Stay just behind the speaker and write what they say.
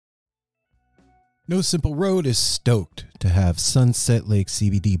No Simple Road is stoked to have Sunset Lake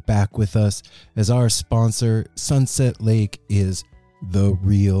CBD back with us as our sponsor. Sunset Lake is the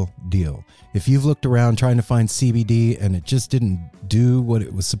real deal. If you've looked around trying to find CBD and it just didn't do what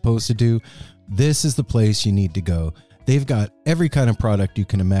it was supposed to do, this is the place you need to go. They've got every kind of product you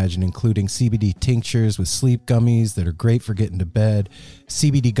can imagine, including CBD tinctures with sleep gummies that are great for getting to bed,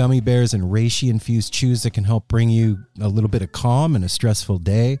 CBD gummy bears and reishi-infused chews that can help bring you a little bit of calm in a stressful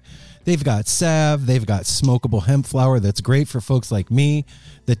day. They've got salve. They've got smokable hemp flower that's great for folks like me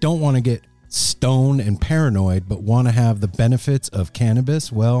that don't want to get stoned and paranoid but want to have the benefits of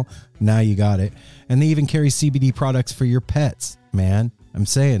cannabis. Well, now you got it. And they even carry CBD products for your pets, man. I'm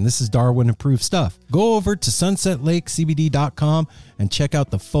saying this is Darwin approved stuff. Go over to sunsetlakecbd.com and check out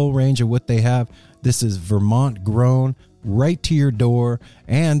the full range of what they have. This is Vermont grown, right to your door,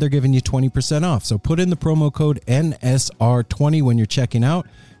 and they're giving you 20% off. So put in the promo code NSR20 when you're checking out.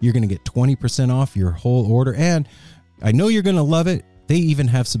 You're going to get 20% off your whole order. And I know you're going to love it. They even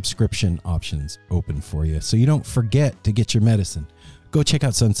have subscription options open for you, so you don't forget to get your medicine. Go check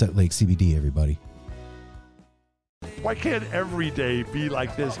out Sunset Lake CBD, everybody. Why can't every day be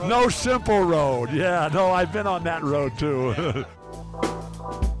like this? No Simple Road. Yeah, no, I've been on that road too.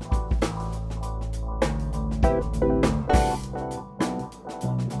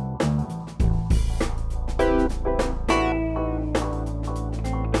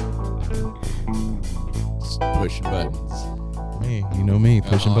 Pushing buttons. Hey, you know me,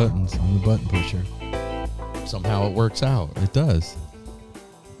 pushing buttons. I'm the button pusher. Somehow it works out. It does.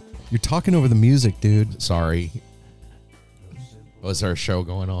 You're talking over the music, dude. Sorry. Was there a show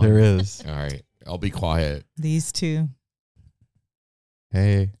going on? There is. All right. I'll be quiet. These two.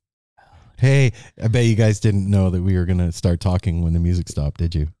 Hey, I bet you guys didn't know that we were going to start talking when the music stopped,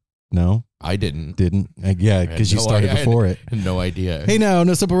 did you? No? I didn't. Yeah, because you started before it. I had no idea. Hey now,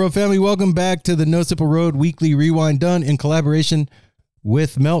 No Simple Road family, welcome back to the No Simple Road Weekly Rewind, done in collaboration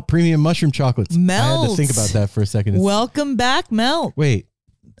with Melt Premium Mushroom Chocolates. Melt. I had to think about that for a second. Welcome back, Melt. Wait.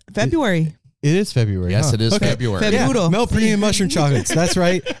 February. It is February. Yes, huh? it is Okay. February. Yeah, Melt Premium Mushroom Chocolates. That's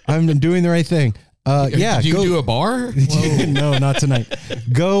right. I'm doing the right thing. Yeah. Did you do a bar? No, not tonight.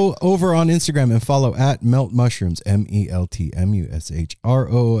 Go over on Instagram and follow at Melt Mushrooms,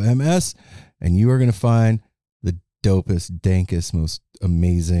 MELTMUSHROOMS, and you are going to find the dopest, dankest, most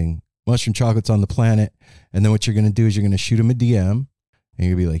amazing mushroom chocolates on the planet. And then what you're going to do is you're going to shoot them a DM, and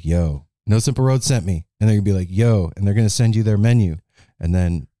you're going to be like, yo, No Simple Road sent me. And they're going to be like, yo, and they're going to send you their menu. And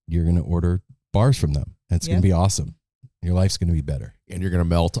then you're going to order bars from them. And it's going to be awesome. Your life's going to be better. And you're going to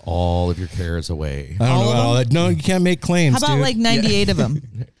melt all of your cares away. I don't know about all that. No, you can't make claims, How about dude. like 98 of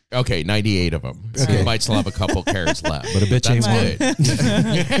them? Okay, 98 of them. So Okay. you might still have a couple cares left. But a bitch ain't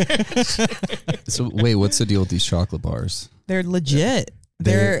That's good. So wait, what's the deal with these chocolate bars? They're legit.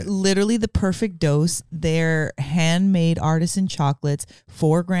 They're literally the perfect dose. They're handmade artisan chocolates,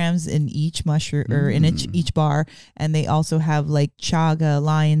 4 grams in each mushroom or in each bar. And they also have like chaga,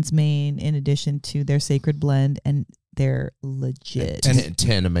 lion's mane in addition to their sacred blend. And they're legit. And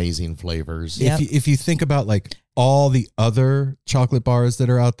 10 amazing flavors. Yep. If you think about like all the other chocolate bars that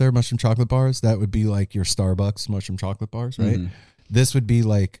are out there, mushroom chocolate bars, that would be like your Starbucks mushroom chocolate bars, right? This would be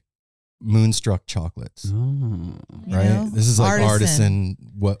like Moonstruck chocolates, right? This is like artisan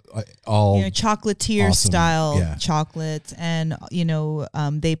chocolatier awesome. style chocolates, and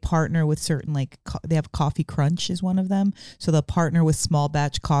they partner with certain they have Coffee Crunch is one of them, so they'll partner with small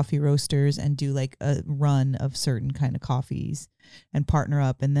batch coffee roasters and do like a run of certain kind of coffees and partner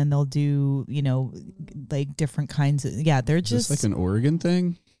up, and then they'll do like different kinds of they're just like an Oregon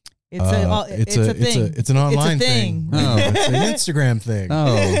thing. It's a thing. It's an online thing. Oh, it's an Instagram thing.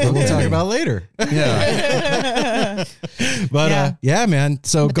 Oh, that we'll talk about later. Yeah. But yeah, man.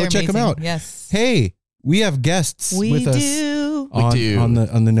 So But go they're check them amazing. out. Yes. Hey, we have guests with us on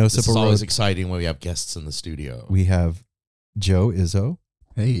the No This Simple is Road. always exciting when we have guests in the studio. We have Joe Izzo.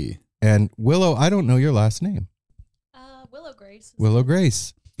 Hey. And Willow, I don't know your last name. Willow Grace. Willow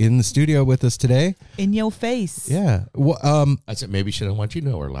Grace in the studio with us today. In your face. Yeah. Well, I said maybe she didn't want you to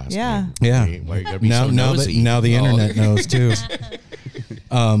know her last Yeah. name. Yeah. Why are you gonna be now, so now nosy? the internet knows too.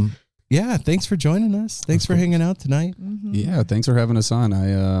 Yeah. Thanks for joining us. Thanks for hanging out tonight. Yeah, thanks for having us on.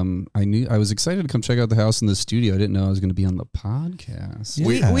 I was excited to come check out the house in the studio. I didn't know I was going to be on the podcast.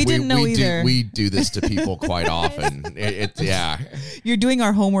 Yeah. We didn't know either. We do this to people quite often. You're doing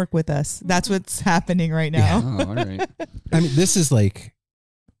our homework with us. That's what's happening right now. Oh, all right. I mean, this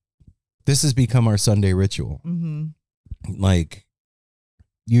has become our Sunday ritual. Like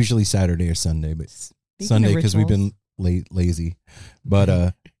usually Saturday or Sunday, but Sunday because we've been lazy.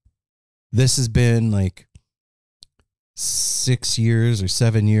 But this has been like 6 years or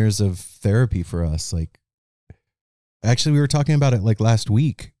 7 years of therapy for us. Like, actually, we were talking about it like last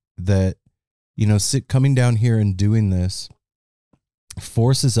week that, you know, coming down here and doing this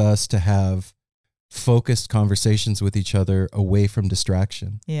forces us to have focused conversations with each other away from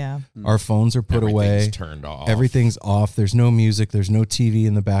distraction. Yeah. Our phones are put away. Everything's turned off. Everything's off. There's no music. There's no TV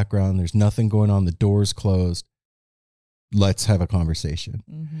in the background. There's nothing going on. The door's closed. Let's have a conversation.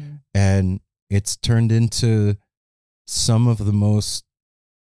 Mm-hmm. And it's turned into some of the most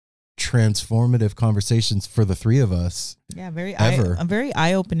transformative conversations for the three of us. Yeah, very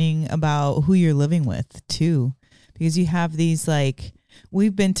eye-opening about who you're living with too, because you have these like,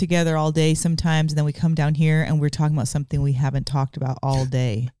 we've been together all day sometimes, and then we come down here and we're talking about something we haven't talked about all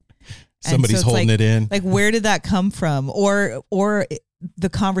day. Somebody's holding it in. Like, where did that come from? Or the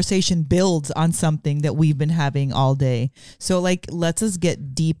conversation builds on something that we've been having all day. So like, lets us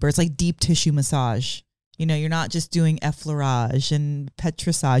get deeper. It's like deep tissue massage. You know, you're not just doing effleurage and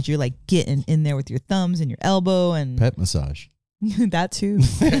petrissage. You're like getting in there with your thumbs and your elbow and pet massage. That too.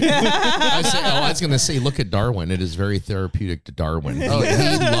 I was going to say, look at Darwin. It is very therapeutic to Darwin. He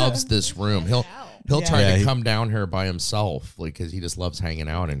loves this room. He'll try to come down here by himself, like, because he just loves hanging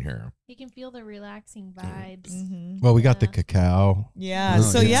out in here. You can feel the relaxing vibes. Mm-hmm. Well, we got the cacao. Yeah.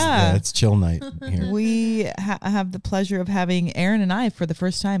 It's chill night here. We have the pleasure of having Aaron and I for the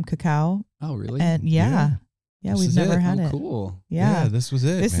first time cacao. Oh, really? And yeah, we've never had it. Cool. Yeah, this was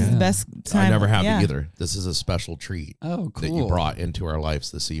it. This is the best time. I never have it either. This is a special treat. Oh, cool. That you brought into our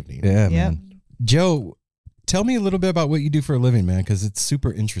lives this evening. Yeah, man. Joe, tell me a little bit about what you do for a living, man, because it's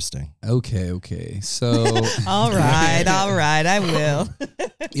super interesting. Okay. So, all right, I will.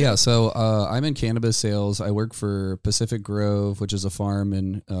 Yeah, so I'm in cannabis sales. I work for Pacific Grove, which is a farm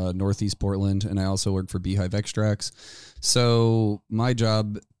in Northeast Portland, and I also work for Beehive Extracts. So my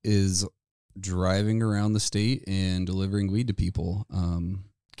job is driving around the state and delivering weed to people.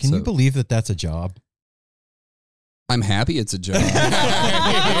 Can you believe that that's a job? I'm happy it's a job.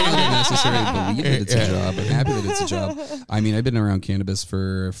 I don't necessarily believe that it's a job. I'm happy that it's a job. I mean, I've been around cannabis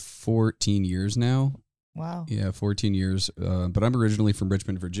for 14 years now. Wow. Yeah, 14 years. But I'm originally from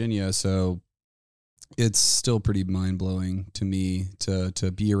Richmond, Virginia, so it's still pretty mind-blowing to me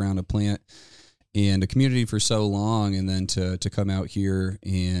to be around a plant and a community for so long, and then to come out here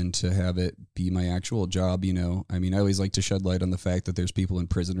and to have it be my actual job. You know, I mean, I always like to shed light on the fact that there's people in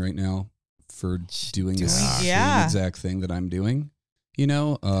prison right now for doing the same exact thing that I'm doing. You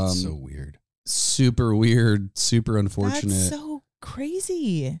know, that's so weird, super weird, super unfortunate. That's so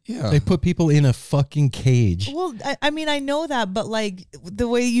crazy. Yeah, they put people in a fucking cage. Well, I mean, I know that, but like the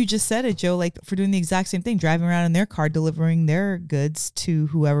way you just said it, Joe, like for doing the exact same thing, driving around in their car, delivering their goods to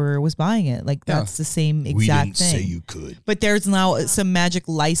whoever was buying it. Like that's the same exact thing. We didn't say you could. But there's now some magic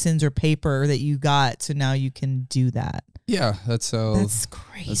license or paper that you got, so now you can do that. Yeah, that's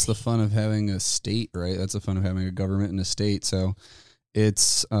crazy. That's the fun of having a state, right? That's the fun of having a government and a state. So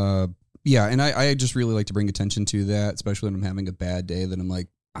it's yeah, and I just really like to bring attention to that, especially when I'm having a bad day, that I'm like,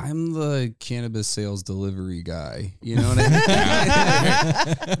 I'm the cannabis sales delivery guy. You know what I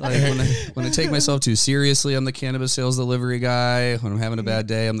mean? Like when I take myself too seriously, I'm the cannabis sales delivery guy. When I'm having a bad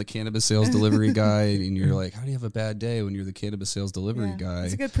day, I'm the cannabis sales delivery guy. And you're like, how do you have a bad day when you're the cannabis sales delivery guy?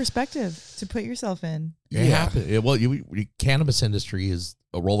 It's a good perspective to put yourself in. Well, cannabis industry is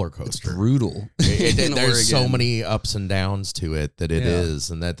a roller coaster. It's brutal. There's so many ups and downs to it that it is,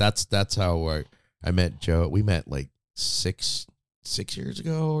 and that's how I met Joe. We met like 6 years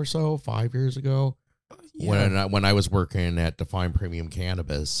ago or so, 5 years ago, when I was working at Define Premium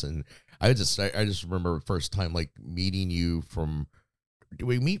Cannabis, and I just remember the first time like meeting you from. Did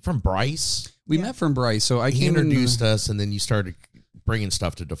we meet from Bryce? We met from Bryce. So he introduced us, and then you started bringing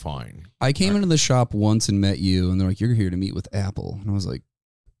stuff to Define. I came into the shop once and met you, and they're like, "You're here to meet with Apple," and I was like,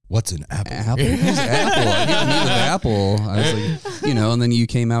 what's an apple? Apple? Who's Apple? I get to meet with Apple. I was like, you know, and then you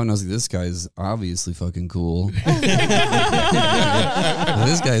came out and I was like, this guy's obviously fucking cool. This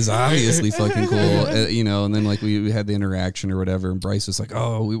guy's obviously fucking cool. You know, and then like we had the interaction or whatever, and Bryce was like,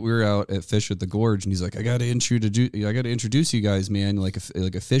 oh, we were out at Fish at the Gorge, and he's like, I got to introduce you guys, man, like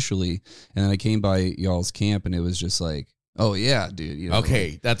officially. And then I came by y'all's camp, and it was just like, oh yeah, dude. You know,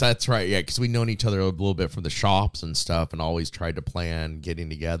 okay, that's right. Yeah, because we've known each other a little bit from the shops and stuff, and always tried to plan getting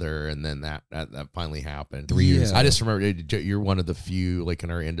together, and then that finally happened 3 years. Yeah. I just remember you're one of the few, like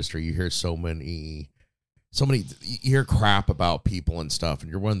in our industry, you hear so many. You hear crap about people and stuff,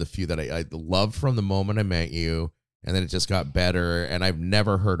 and you're one of the few that I loved from the moment I met you. and then it just got better. And I've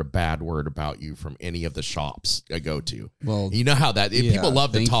never heard a bad word about you from any of the shops I go to. Well, You know how that yeah, people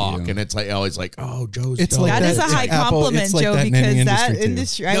love to thank talk, you. and it's like always like, oh, Joe's It's dope. like That is a It's high like Apple. compliment, It's like Joe, that in any because that industry, too.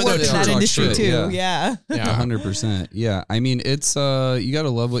 industry, I No, worked they in that talk industry shit, too. yeah. Yeah. 100%. Yeah. I mean, it's you got to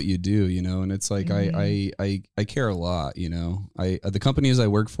love what you do, you know, and it's like I care a lot, you know. The companies I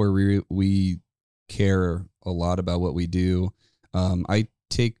work for, we care a lot about what we do. I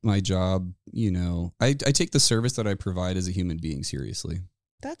take my job, you know, I take the service that I provide as a human being seriously,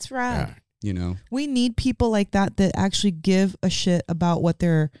 That's right. Yeah. you know. We need people like that actually give a shit about what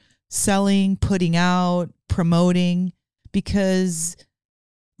they're selling, putting out, promoting, because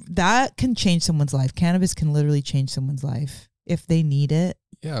that can change someone's life. Cannabis can literally change someone's life if they need it,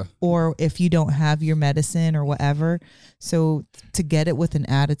 Yeah. or if you don't have your medicine or whatever. So to get it with an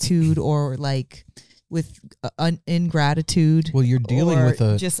attitude or like with ingratitude, Well, you're dealing or with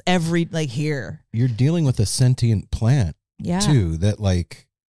a just every like here. you're dealing with a sentient plant Yeah. too that like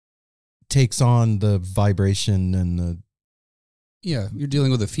takes on the vibration and the Yeah. You're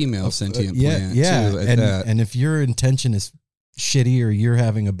dealing with a female sentient yeah, plant yeah. too. At and that. and if your intention is shitty or you're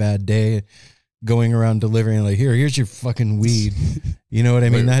having a bad day, going around delivering like here's your fucking weed, you know what I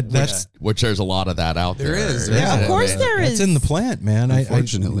mean? That's Which there's a lot of that out there. There is. Yeah, of course Yeah. there is. that's in the plant, man.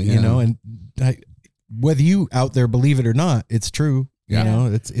 Unfortunately, you yeah. know, and whether you out there believe it or not, it's true. Yeah. You know,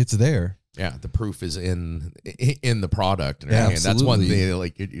 it's there. Yeah, the proof is in the product, and Yeah, everything. And that's one absolutely.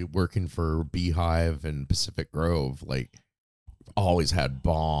 thing. Like working for Beehive and Pacific Grove, like always had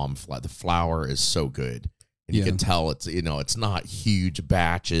bomb. The flower is so good, and you Yeah. can tell it's it's not huge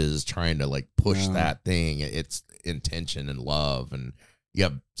batches trying to like push No. that thing. It's intention and love, and you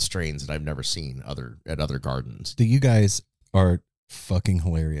have strains that I've never seen at other gardens. You guys are fucking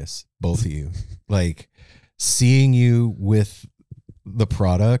hilarious, both of you. Like seeing you with the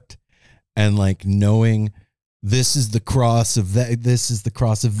product and like knowing this is the cross of that, this is the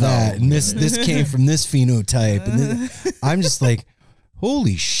cross of that, and this came from this phenotype, and I'm just like,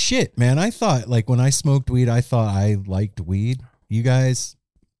 holy shit, man! I thought like when I smoked weed, I thought I liked weed. You guys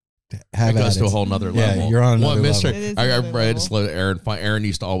have It goes at to a it. whole nother Yeah, level. you're on Well, another Mr. level. It is I another read just level. let Aaron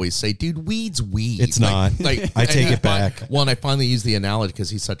used to always say, "Dude, weed's weed." It's not. Like I take and it back. Well, and I finally used the analogy because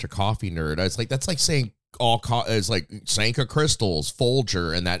he's such a coffee nerd. I was like, that's like saying it's like Sanka crystals,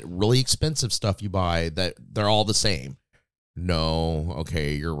 Folger, and that really expensive stuff you buy. That they're all the same. No,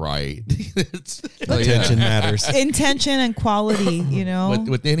 okay, you're right. Attention matters. Intention and quality, you know.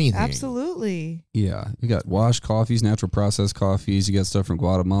 with anything. Absolutely. Yeah, you got wash coffees, natural processed coffees. You got stuff from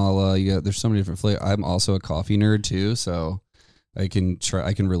Guatemala. There's so many different flavors. I'm also a coffee nerd too, so I can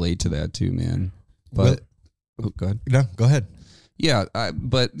relate to that too, man. But go ahead. No, go ahead. Yeah,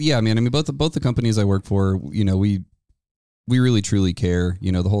 but yeah, man. I mean, both the companies I work for, you know, we really truly care.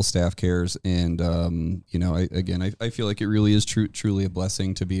 You know, the whole staff cares, and you know, I feel like it really is truly a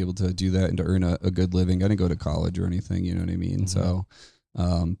blessing to be able to do that and to earn a good living. I didn't go to college or anything, you know what I mean? So,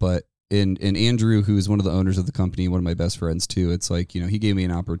 but in Andrew, who is one of the owners of the company, one of my best friends too, it's like, you know, he gave me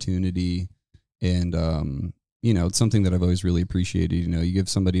an opportunity, and you know, it's something that I've always really appreciated. You know, you give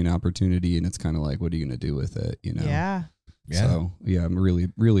somebody an opportunity, and it's kind of like, what are you going to do with it? You know? Yeah. Yeah. So yeah, I'm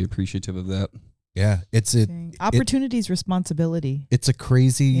really appreciative of that. Yeah, it's Opportunity's responsibility, it's a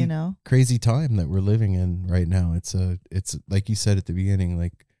crazy you know. crazy time that we're living in right now. It's like you said at the beginning,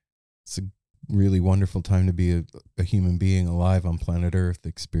 like it's a really wonderful time to be a human being alive on planet Earth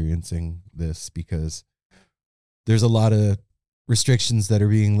experiencing this, because there's a lot of restrictions that are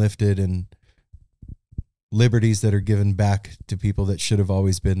being lifted and liberties that are given back to people that should have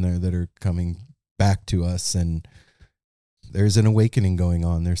always been there that are coming back to us, and there's an awakening going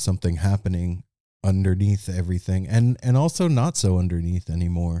on. There's something happening underneath everything, and also not so underneath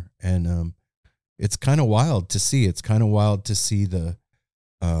anymore. And it's kind of wild to see. It's kind of wild to see the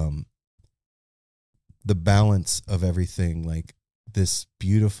balance of everything, like this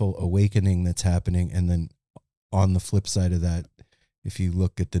beautiful awakening that's happening, and then on the flip side of that, if you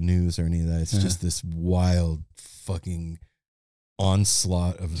look at the news or any of that, it's just this wild fucking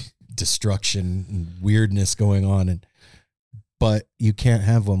onslaught of destruction and weirdness going on. But you can't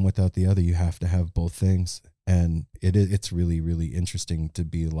have one without the other. You have to have both things. And it's really, really interesting to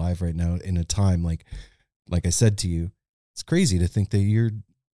be alive right now in a time like I said to you, it's crazy to think that you're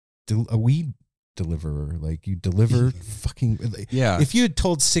a weed deliverer. Like you deliver fucking. Yeah. If you had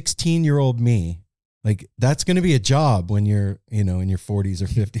told 16-year-old me, like that's going to be a job when you're, you know, in your 40s or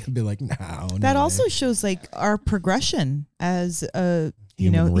 50s, I'd be like, no. That no also way. shows like our progression as a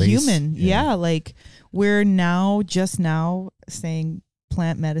Human race. human. Yeah. Yeah, like we're just now saying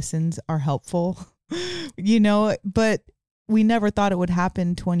plant medicines are helpful, you know, but we never thought it would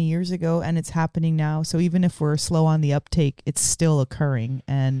happen 20 years ago, and it's happening now. So even if we're slow on the uptake, it's still occurring,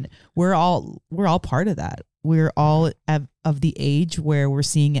 and we're all part of that. We're all of the age where we're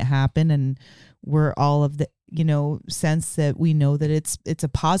seeing it happen, and we're all of the sense that we know that it's a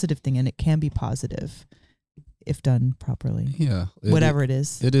positive thing, and it can be positive if done properly. Yeah. Whatever it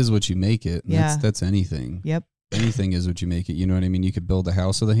is. It is what you make it. And Yeah. That's anything. Yep. Anything is what you make it. You know what I mean? You could build a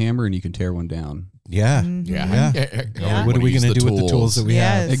house with a hammer and you can tear one down. Yeah. Mhm. Yeah. Yeah. What are we use going to do with the tools that we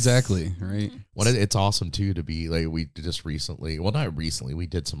Yes. have? Exactly. Right. It's awesome too to be like, we just recently, well, not recently, we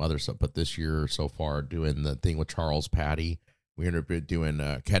did some other stuff, but this year so far doing the thing with Charles Patty. We ended up doing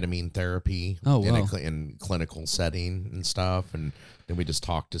ketamine therapy in clinical setting and stuff. And then we just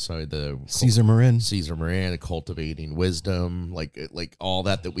talked to some of the Caesar Marin. cultivating wisdom, like all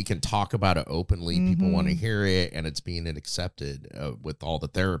that we can talk about it openly. People want to hear it, and it's being accepted with all the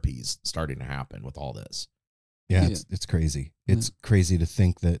therapies starting to happen with all this. Yeah, it's crazy. It's crazy to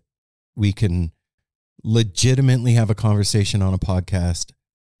think that we can legitimately have a conversation on a podcast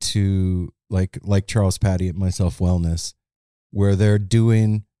to like Charles Patty at Myself Wellness, where they're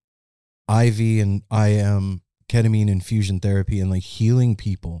doing IV and IM ketamine infusion therapy and like healing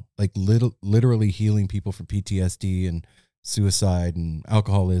people, like literally healing people for PTSD and suicide and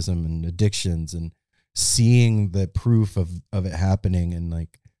alcoholism and addictions, and seeing the proof of it happening. And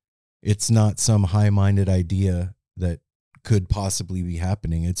like, it's not some high-minded idea that could possibly be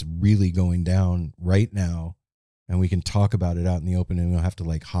happening. It's really going down right now, and we can talk about it out in the open, and we don't have to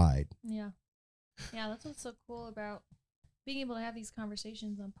like hide. Yeah. Yeah, that's what's so cool about being able to have these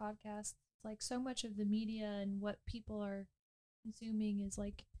conversations on podcasts. Like, so much of the media and what people are consuming is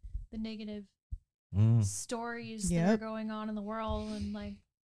like the negative stories that are going on in the world,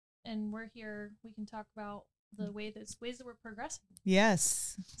 and we're here, we can talk about the ways that we're progressing.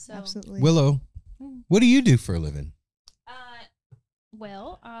 Yes. So, Absolutely. Willow, what do you do for a living?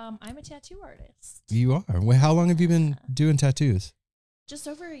 I'm a tattoo artist. You are. Well, how long have you been doing tattoos? Just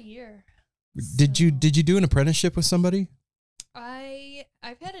over a year. Did you do an apprenticeship with somebody?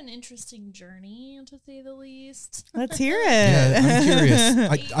 I've had an interesting journey, to say the least. Let's hear it. Yeah, I'm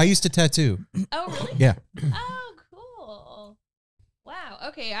curious. I used to tattoo. Oh, really? Yeah. Oh, cool. Wow.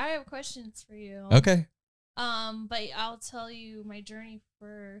 Okay, I have questions for you. Okay. But I'll tell you my journey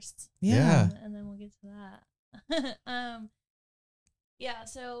first. Yeah. And then we'll get to that. Yeah,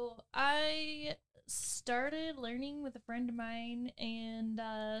 so I started learning with a friend of mine, and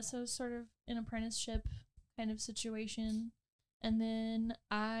so sort of an apprenticeship kind of situation. And then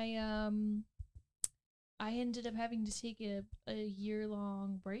I ended up having to take a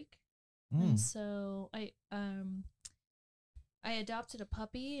year-long break. And so I adopted a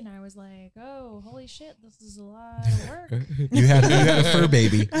puppy, and I was like, oh, holy shit, this is a lot of work. You had a fur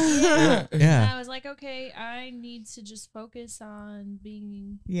baby. Yeah. And Yeah. I was like, okay, I need to just focus on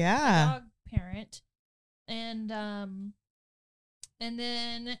being a dog parent. And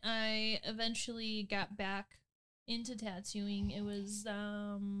then I eventually got back into tattooing. It was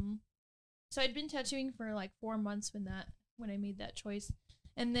so I'd been tattooing for like 4 months when I made that choice.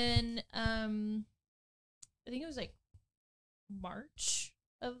 And then I think it was like March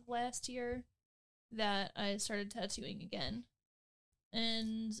of last year that I started tattooing again.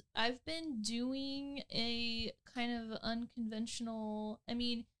 And I've been doing a kind of unconventional, I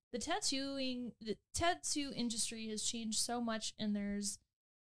mean, the tattoo industry has changed so much, and there's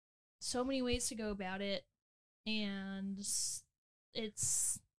so many ways to go about it, and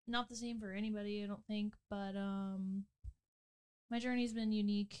it's not the same for anybody, I don't think, but my journey's been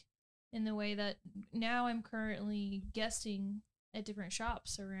unique in the way that now I'm currently guesting at different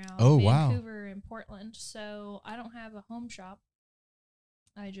shops around Vancouver and Portland, so I don't have a home shop.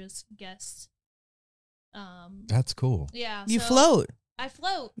 I just guest. That's cool. Yeah. You so float. I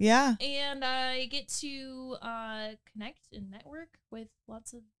float. Yeah. And I get to connect and network with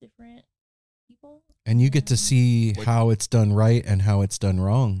lots of different people. And you get to see how it's done right and how it's done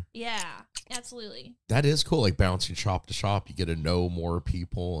wrong. Yeah, absolutely. That is cool. Like bouncing shop to shop, you get to know more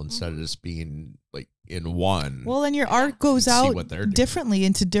people instead of just being like in one. Well, and your art goes see out what they're doing. differently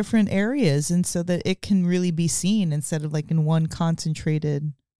into different areas, and so that it can really be seen instead of like in one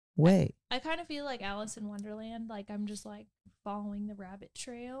concentrated way. I kind of feel like Alice in Wonderland. Like I'm just like following the rabbit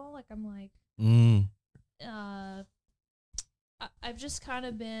trail. Like I'm like, I've just kind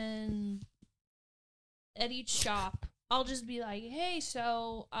of been at each shop. I'll just be like, hey,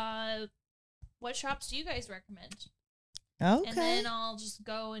 so what shops do you guys recommend? Okay. And then I'll just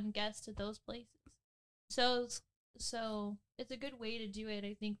go and guest at those places. So it's a good way to do it,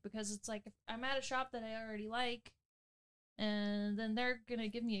 I think, because it's like if I'm at a shop that I already like, and then they're gonna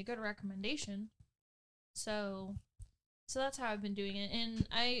give me a good recommendation. So So that's how I've been doing it, and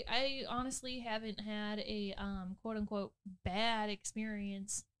I honestly haven't had a quote unquote bad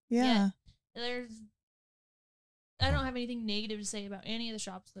experience. Yeah. Yet. I don't have anything negative to say about any of the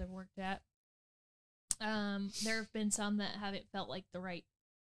shops that I've worked at. There have been some that haven't felt like the right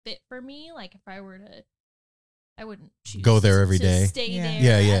fit for me. Like if I were to, I wouldn't choose Go there every to day. Stay Yeah. there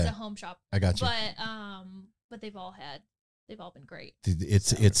Yeah, as yeah. a home shop. I got you. But they've all been great.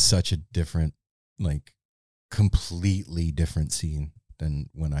 It's such a different, like, completely different scene than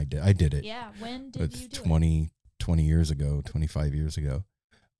when I did it. Yeah. When did you do 20 years ago, 25 years ago.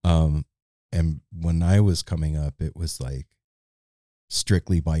 And when I was coming up, it was like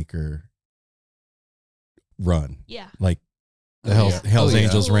strictly biker run. it? Yeah. Like the Oh, Hell's yeah.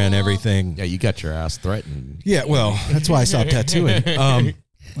 Angels ran everything. Yeah, you got your ass threatened. Yeah, well, that's why I stopped tattooing.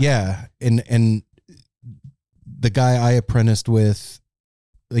 Yeah, and the guy I apprenticed with,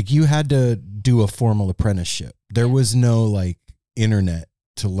 like, you had to do a formal apprenticeship. There was no like internet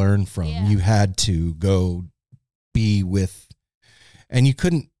to learn from. Yeah. You had to go be with, and you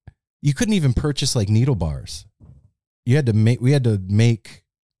couldn't even purchase like needle bars. We had to make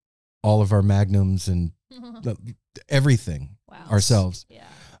all of our magnums and everything Wow. ourselves. Yeah.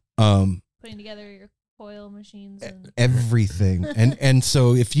 Putting Together your coil machines and everything. and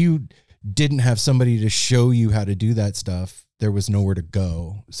so if you didn't have somebody to show you how to do that stuff, there was nowhere to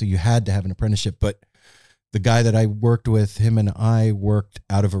go. So you had to have an apprenticeship. But the guy that I worked with, him and I worked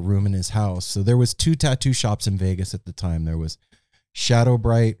out of a room in his house. So there was 2 tattoo shops in Vegas at the time. There was Shadow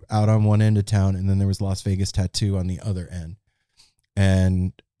Bright out on one end of town, and then there was Las Vegas Tattoo on the other end.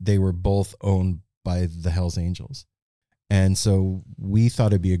 And they were both owned by the Hells Angels. And so we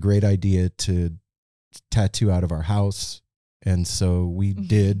thought it'd be a great idea to tattoo out of our house. And so we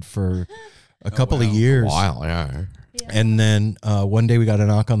did for a couple of years. Wow, yeah. And then one day we got a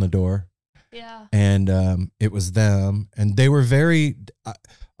knock on the door. Yeah. And it was them. And they were very,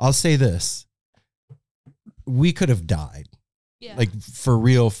 I'll say this. We could have died. Yeah. Like for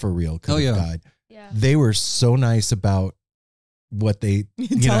real, could have died. Yeah. They were so nice about what they,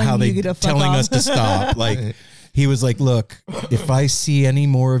 Telling how you they to fuck telling off. us to stop. Like he was like, look, if I see any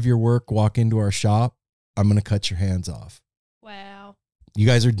more of your work walk into our shop, I'm going to cut your hands off. Wow. You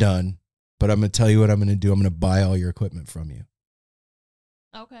guys are done, but I'm going to tell you what I'm going to do. I'm going to buy all your equipment from you.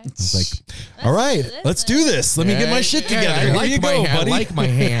 Okay. It's like, all right, let's do this. Let me get my shit together. I Here like you my go, hand. buddy. I like my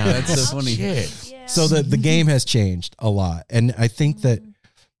hand. That's so funny. Shit. Yeah. So the game has changed a lot. And I think that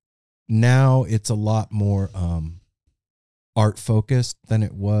now it's a lot more art focused than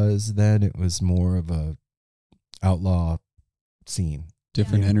it was then. It was more of a outlaw scene.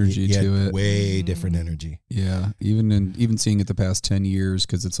 Different energy You had to it. Way different energy. Yeah, even seeing it the past 10 years,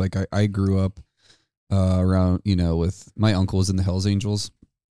 because it's like I grew up around, with my uncle was in the Hells Angels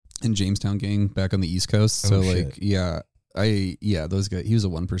in Jamestown gang back on the East Coast. So Oh, like, shit. those guys, he was a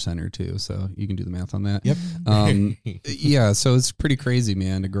 1%er too. So you can do the math on that. Yep. Yeah, so it's pretty crazy,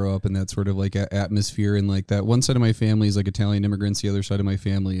 man, to grow up in that sort of like atmosphere. And like that one side of my family is like Italian immigrants. The other side of my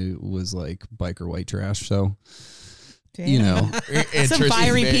family was like biker white trash. So, Damn. Some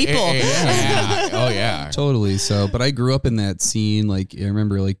fiery people. Yeah. Oh, yeah. Totally. So, but I grew up in that scene. Like, I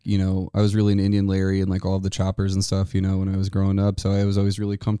remember, like, I was really into Indian Larry and like all of the choppers and stuff, when I was growing up. So I was always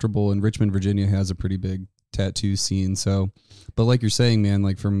really comfortable. And Richmond, Virginia has a pretty big tattoo scene. So, but like you're saying, man,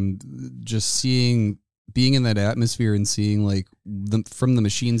 like from just being in that atmosphere and seeing like from the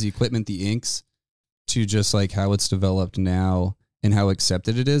machines, the equipment, the inks to just like how it's developed now and how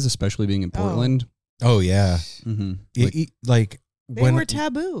accepted it is, especially being in Portland. Oh yeah. Mm-hmm. They were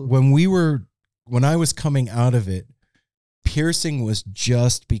taboo. When I was coming out of it, piercing was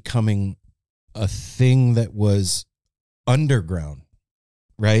just becoming a thing that was underground,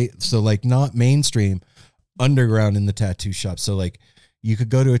 right? So like not mainstream, underground in the tattoo shop. So like you could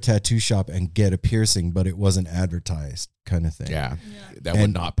go to a tattoo shop and get a piercing, but it wasn't advertised, kind of thing. Yeah. That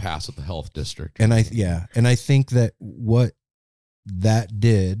would not pass with the health district. And I think that what that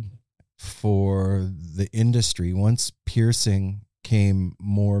did for the industry, once piercing came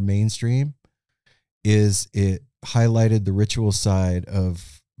more mainstream, is it highlighted the ritual side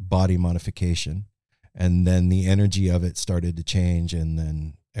of body modification, and then the energy of it started to change, and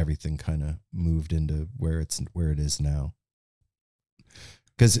then everything kind of moved into where it is now.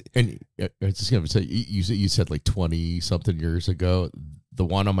 And I was just gonna say, you said like 20 something years ago. The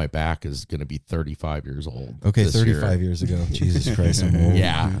one on my back is gonna be 35 years old. Okay, this 35 year. years ago. Jesus Christ, I'm old.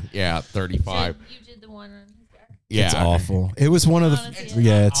 Yeah, 35. So you did the one on his back. Yeah, It's awful. It was one of the. Honestly,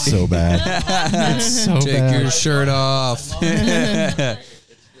 Yeah, it's so bad. It's so Take bad. your shirt off.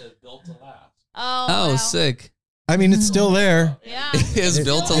 Oh, wow. Sick. I mean, it's still there. Yeah. It's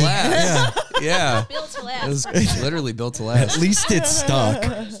built to last. Yeah. Built to It's last. literally built to At last. least it's stuck.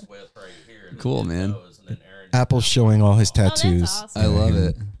 Cool, man. Apple's showing all his Oh, that's tattoos. awesome. I love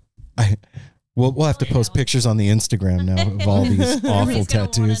it. We'll have to post pictures on the Instagram now of all these awful Everybody's gonna wanna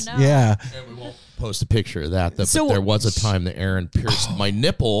tattoos. know. Yeah. And we won't post a picture of that. So- But there was a time that Aaron pierced my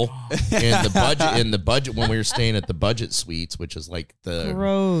nipple in the budget when we were staying at the budget suites, which is like the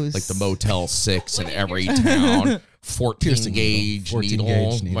Gross. like the Motel 6 in every town. 14 Piercing gauge 14 needle,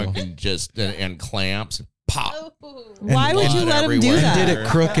 gauge needle. fucking just and clamps. Pop. Oh. Why would you blood let him do everywhere. that? Did it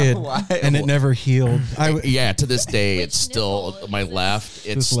crooked and it never healed. Yeah, to this day, it's Which still nipple? my left.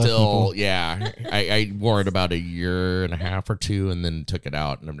 It's This left still nipple. yeah. I wore it about a year and a half or two, and then took it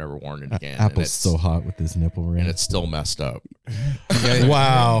out, and I've never worn it again. and Apple's it's, so hot with his nipple ring. and it's still messed up.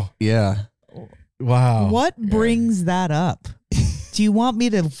 Wow. Yeah. Wow. What brings that up? Do you want me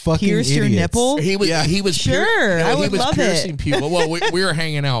to Fucking pierce your idiots. nipple? He was Sure, I he would was love piercing it. people. Well, we were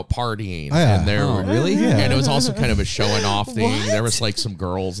hanging out partying, Yeah. and there Oh, were really? Yeah. and it was also kind of a showing off thing. What? There was like some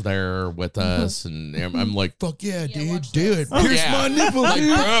girls there with us, and I'm like, "Fuck yeah, dude, watch do this. it, pierce my nipple, like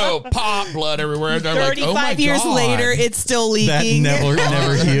bro, pop blood everywhere." And they're like, 35 "Oh my years God." later, it's still leaking.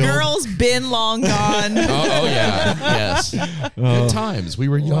 never healed. Girl's been long gone. Oh yeah, yes. Good times. We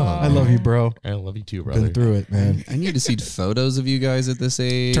were young. I love you, bro. I love you too, brother. Been through it, man. I need to see photos of you guys at this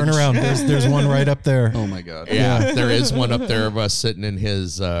age. Turn around. There's one right up there. Oh my god. Yeah, there is one up there of us sitting in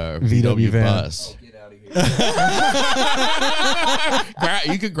his VW van. bus.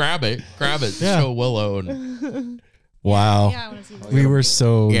 You could grab it. Yeah. Show Willow. And, Wow. Yeah, I want to see that. We were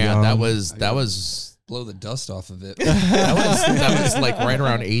so yeah, young. that was Blow the dust off of it. that was like right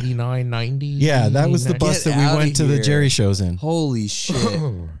around 89, 90. Yeah, that was the 90. bus Get that we outta went to the here. Jerry shows in Holy shit.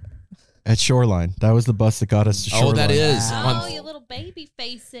 at Shoreline. That was the bus that got us to Shoreline. Oh, that is. Oh, you little baby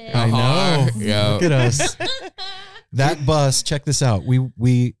faces. I know. Uh-huh. Yeah. Look at us. That bus, check this out.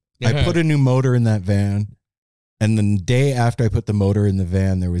 I Yeah. put a new motor in that van, and the day after I put the motor in the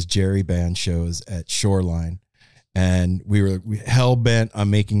van, there was Jerry band shows at Shoreline, and we were hell bent on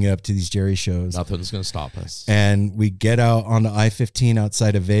making it up to these Jerry shows. Nothing's gonna stop us. And we get out on the I-15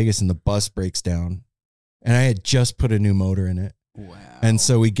 outside of Vegas, and the bus breaks down, and I had just put a new motor in it. Wow. And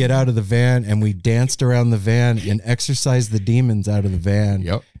so we get out of the van and we danced around the van and exorcised the demons out of the van.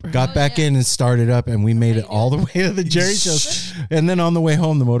 Yep. Got Oh, back yeah. in and started up, and we made it all the way to the Jerry shows. And then on the way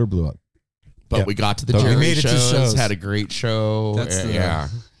home, the motor blew up. But Yeah. we got to the But we Jerry made it to shows, shows. had a great show. That's the- yeah.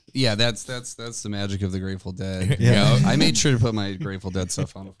 Yeah, that's the magic of the Grateful Dead. Yeah. I made sure to put my Grateful Dead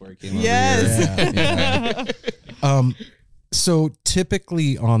stuff on before I came Yes. over here. Yeah. So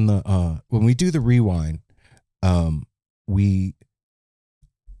typically on the when we do the rewind,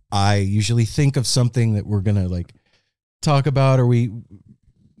 I usually think of something that we're gonna like talk about, or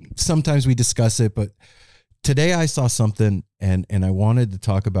sometimes we discuss it, but today I saw something and I wanted to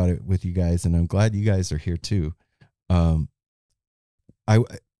talk about it with you guys, and I'm glad you guys are here too.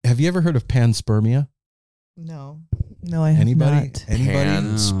 Have you ever heard of panspermia? No, I have Anybody? not. Anybody?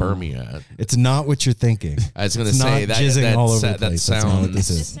 Panspermia. It's not what you're thinking. I was gonna It's say not that jizzing that, all over that, the that place. That's not what this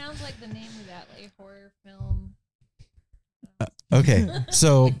sounds. It is. sounds like the name of that like horror film. Okay,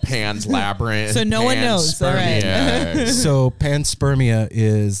 so Pan's Labyrinth. So no one knows, all right. Panspermia. So panspermia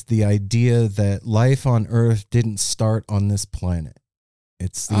is the idea that life on Earth didn't start on this planet.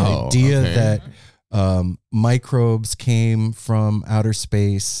 It's the Oh, idea okay. that microbes came from outer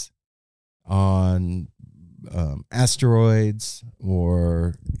space on asteroids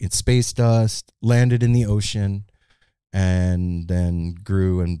or in space dust, landed in the ocean, and then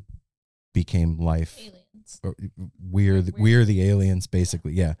grew and became life. Aliens. Or we're the aliens,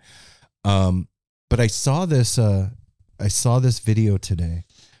 basically. Yeah. But I saw this video today,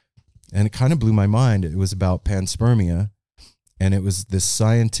 and it kind of blew my mind. It was about panspermia, and it was this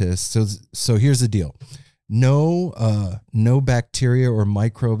scientist. So here's the deal. No bacteria or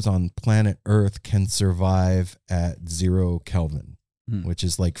microbes on planet Earth can survive at 0 Kelvin, which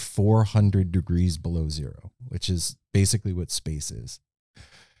is like 400 degrees below zero, which is basically what space is.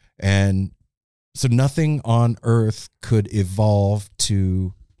 And so nothing on Earth could evolve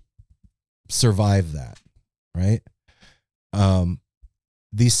to survive that, right?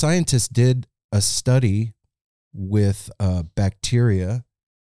 These scientists did a study with bacteria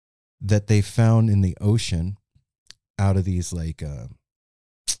that they found in the ocean out of these like,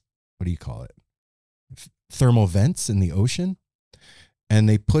 what do you call it? Thermal vents in the ocean. And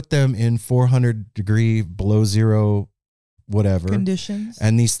they put them in 400 degree below zero, whatever. Conditions.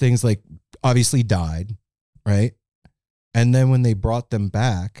 And these things like obviously died, right? And then when they brought them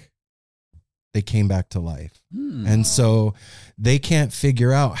back, they came back to life. And so they can't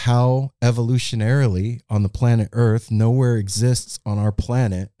figure out how evolutionarily on the planet Earth, nowhere exists on our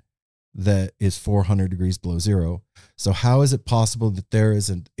planet that is 400 degrees below zero. So how is it possible that there is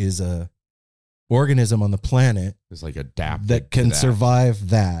a organism on the planet It's like adapted that can to that. survive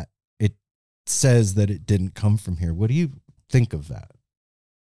that? It says that it didn't come from here. What do you think of that?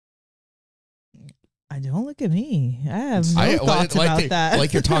 I don't look at me. I have no thoughts about that.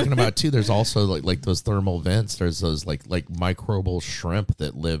 Like you're talking about too. There's also like those thermal vents. There's those like microbial shrimp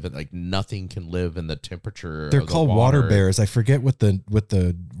that live at like nothing can live in the temperature. They're of the called water bears. I forget what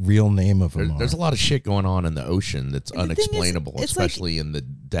the real name of them are. There's a lot of shit going on in the ocean that's The thing is, unexplainable, it's like- especially in the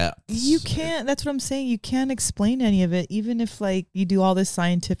depths. You can't. That's what I'm saying. You can't explain any of it. Even if like you do all this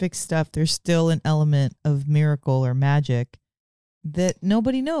scientific stuff, there's still an element of miracle or magic that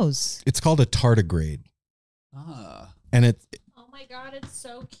nobody knows. It's called a tardigrade, Ah. and Oh my god, it's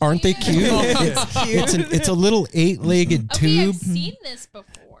so cute. aren't they cute? It's a little 8-legged Okay, tube. I've seen this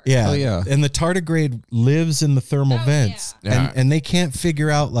before. Yeah. Oh, yeah. And the tardigrade lives in the thermal Oh, vents. yeah. And they can't figure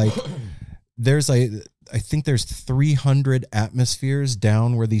out like I think there's 300 atmospheres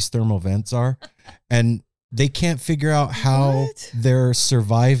down where these thermal vents are. And they can't figure out how What? they're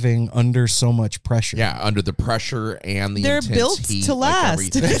surviving under so much pressure. Yeah, under the pressure and the They're intense built heat, to like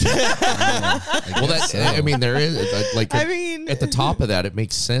last. everything. I Well, guess that's. so. I mean, there is like I mean, at the top of that, it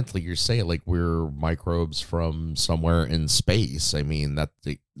makes sense. Like you're saying, like we're microbes from somewhere in space. I mean, that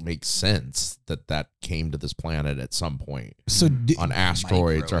it makes sense that came to this planet at some point So on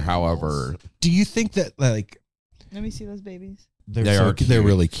asteroids or however. do you think that like let me see those babies. they're They are they're cute.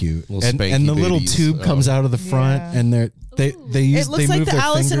 really cute. Little And spanky the little babies. tube comes out of the front Yeah. and they Ooh. use It looks they like move the their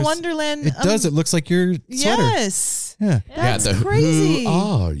Alice in fingers. Wonderland. It does. It looks like your sweater. Yes. Yeah. That's the crazy. Who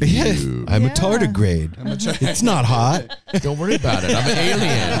are Yeah, you? I'm a Yeah. tardigrade. I'm a try- It's not hot. Don't worry about it. I'm an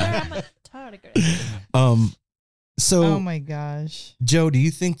alien. I'm a tardigrade. So Oh my gosh. Joe, do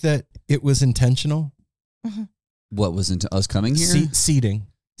you think that it was intentional? What was into us coming here? Seeding. Like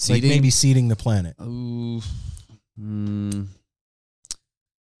Seeding? maybe seeding the planet. Ooh,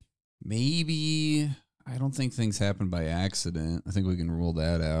 maybe. I don't think things happen by accident. I think we can rule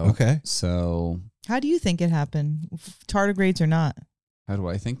that out. Okay. So, How do you think it happened? Tardigrades or not? how do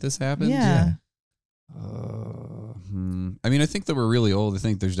I think this happened? Yeah. I mean, I think that we're really old. I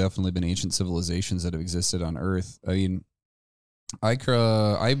think there's definitely been ancient civilizations that have existed on Earth. I mean, I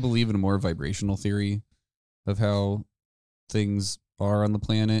believe in a more vibrational theory of how things are on the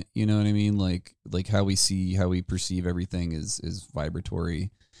planet. You know what I mean? Like how we perceive everything is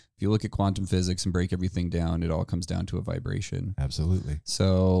vibratory. If you look at quantum physics and break everything down, it all comes down to a vibration. Absolutely.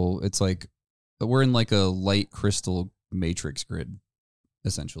 So it's like we're in like a light crystal matrix grid,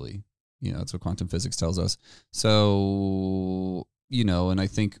 essentially. You know, that's what quantum physics tells us. So, you know, and I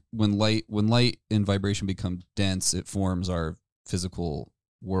think when light and vibration become dense, it forms our physical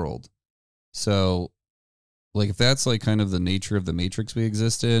world. So, like, if that's like kind of the nature of the matrix we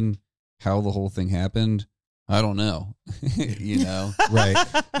exist in, how the whole thing happened, I don't know. You know, Right.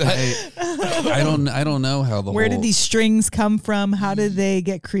 I don't know how the Where whole. did these strings come from? How did they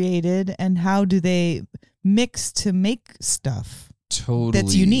get created? And how do they mix to make stuff totally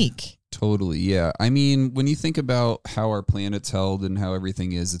that's unique? Totally, yeah. I mean, when you think about how our planet's held and how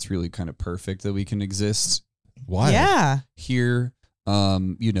everything is, it's really kind of perfect that we can exist Why? Yeah. here.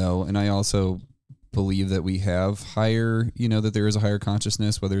 You know, and I also believe that we have higher, you know, that there is a higher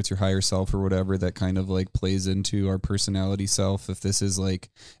consciousness, whether it's your higher self or whatever, that kind of like plays into our personality self. If this is like,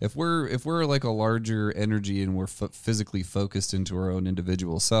 if we're like a larger energy and we're physically focused into our own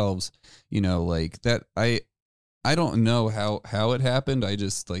individual selves, you know, like that, I don't know how it happened. I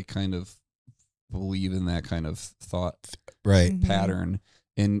just like kind of believe in that kind of thought Right. Mhm. pattern.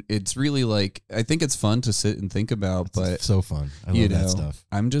 And it's really like, I think it's fun to sit and think about, but It's so fun. I you love know, that stuff.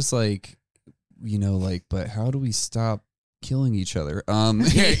 I'm just like, you know, like, but how do we stop killing each other?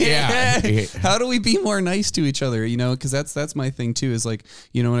 Yeah. How do we be more nice to each other? You know, because that's my thing too. Is like,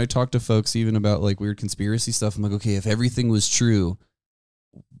 you know, when I talk to folks even about like weird conspiracy stuff, I'm like, okay, if everything was true,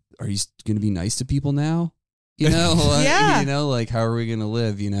 are you going to be nice to people now? You know, like, Yeah. you know, like how are we going to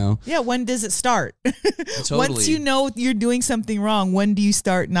live? You know, Yeah. When does it start? Once Totally. you know you're doing something wrong, when do you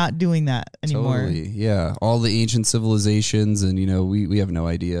start not doing that anymore? Totally, yeah. All the ancient civilizations, and you know, we have no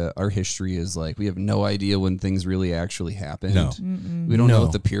idea. Our history is like we have no idea when things really actually happened. No. Mm-mm. We don't know No.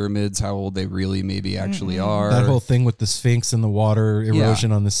 what the pyramids, how old they really maybe actually are. That whole thing with the Sphinx and the water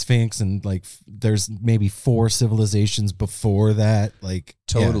erosion on the Sphinx, and like there's maybe 4 civilizations before that. Like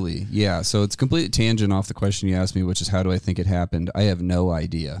Totally, yeah. So it's complete tangent off the question you asked me, which is how do I think it happened? I have no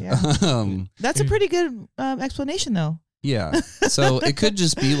idea. Yeah. That's a pretty good explanation, though. Yeah. So it could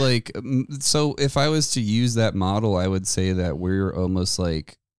just be like, so if I was to use that model, I would say that we're almost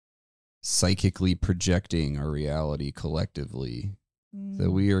like psychically projecting our reality collectively.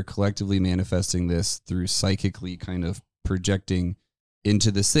 That we are collectively manifesting this through psychically kind of projecting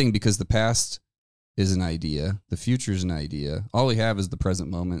into this thing, because the past is an idea, the future is an idea. All we have is the present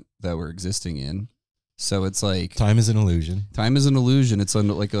moment that we're existing in. So it's like Time is an illusion. time is an illusion. It's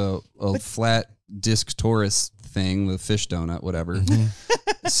like a flat disc torus thing, the fish donut, whatever. So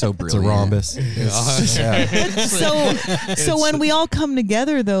It's a brilliant. rhombus. So when we all come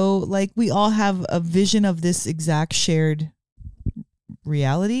together, though, like we all have a vision of this exact shared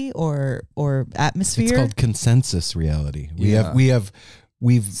reality or atmosphere. It's called consensus reality. Yeah.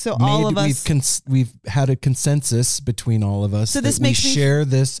 So all of us- we've had a consensus between all of us. So this that we makes me- share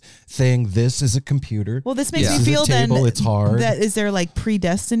this thing. This is a computer. Well, this makes Yeah. me This is a feel table, then it's hard. that is there like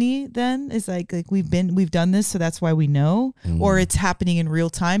predestiny then is like we've done this, so that's why we know, or it's happening in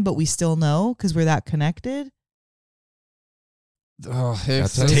real time, but we still know because we're that connected. Oh, Take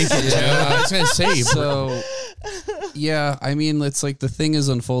it. I was gonna say. So yeah, I mean, it's like the thing is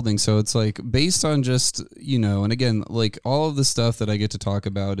unfolding. So it's like based on just, and again, like all of the stuff that I get to talk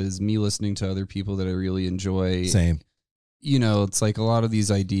about is me listening to other people that I really enjoy. Same. It's like a lot of these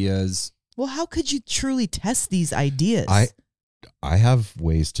ideas. Well, how could you truly test these ideas? I have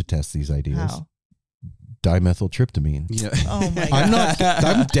ways to test these ideas. How? Dimethyltryptamine. Yeah. Oh my god.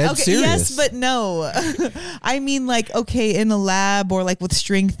 I'm dead Okay, serious. yes, but no. I mean, like, okay, in a lab or like with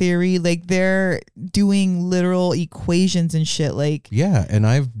string theory, like they're doing literal equations and shit. Like, Yeah, and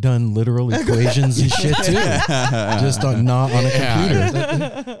I've done literal equations and shit too. Just not on a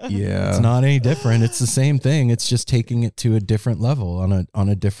computer. Yeah. It's not any different. It's the same thing. It's just taking it to a different level on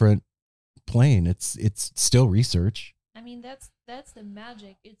a different plane. It's still research. I mean, that's the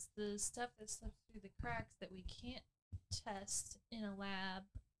magic. It's the stuff that slips through the cracks that we can't test in a lab.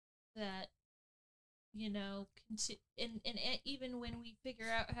 That and even when we figure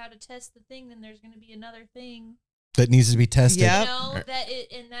out how to test the thing, then there's going to be another thing. That needs to be tested. Yep.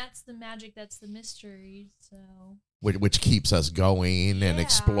 And that's the magic. That's the mystery. So. Which keeps us going and Yeah.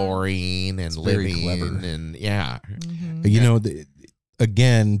 exploring and It's very living clever. and yeah.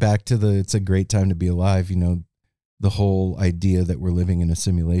 Again, back to it's a great time to be alive. The whole idea that we're living in a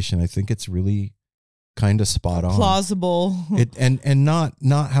simulation. I think it's really kind of spot on. plausible. And not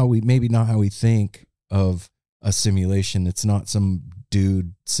how we think of a simulation. It's not some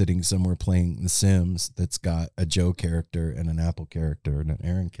dude sitting somewhere playing The Sims that's got a Joe character and an Apple character and an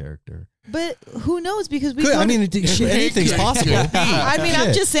Aaron character. But who knows? Because we. Good. go I to- mean, anything's possible. I mean, I'm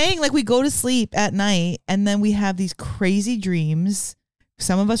Shit. just saying, like, we go to sleep at night and then we have these crazy dreams.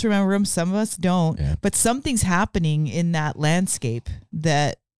 Some of us remember them, some of us don't. Yeah. But something's happening in that landscape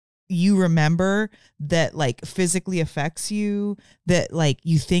that you remember, that like physically affects you, that like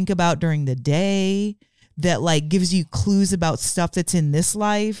you think about during the day, that like gives you clues about stuff that's in this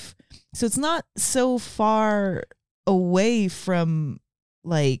life. So it's not so far away from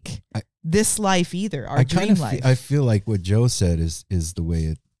like this life either, our dream life. I feel like what Joe said is the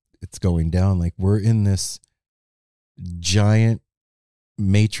way it's going down. Like we're in this giant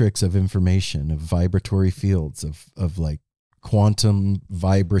matrix of information, of vibratory fields, of like quantum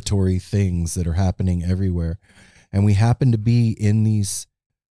vibratory things that are happening everywhere. And we happen to be in these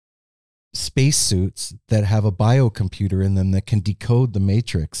spacesuits that have a biocomputer in them that can decode the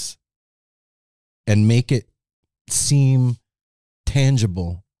matrix and make it seem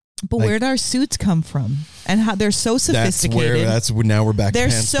tangible. But like- where did our suits come from? And how they're so sophisticated. Now we're back They're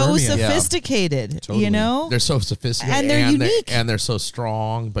to so panspermia. sophisticated, Totally. you know? They're so sophisticated And they're unique. and they're so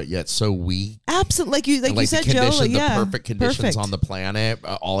strong, but yet so weak. Absolutely. Like you And said, the Joe. conditions, Like, yeah. the perfect conditions perfect. on the planet.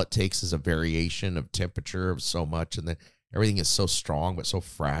 All it takes is a variation of temperature of so much, and then everything is so strong but so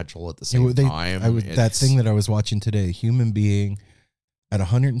fragile at the same time. That It's- thing that I was watching today, a human being at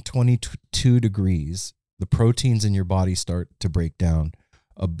 122 degrees, the proteins in your body start to break down.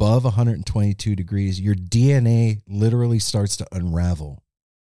 Above 122 degrees, your DNA literally starts to unravel.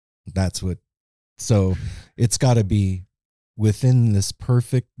 So it's got to be within this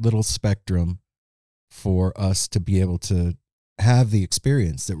perfect little spectrum for us to be able to have the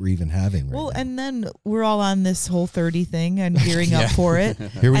experience that we're even having right Well, now. and then we're all on this whole 30 thing and gearing up for it.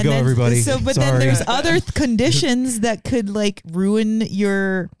 Here we And go, then- everybody. So, but Sorry. then there's other conditions that could like ruin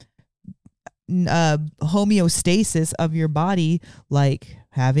your homeostasis of your body, like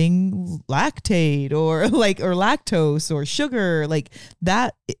having lactate or lactose or sugar, like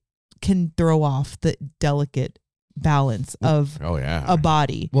that can throw off the delicate balance of oh yeah, a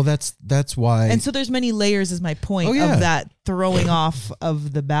body. Well, that's why. And so there's many layers, is my point, Oh, yeah. of that throwing off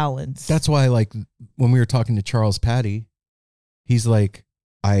of the balance. That's why, like, when we were talking to Charles Patty he's like,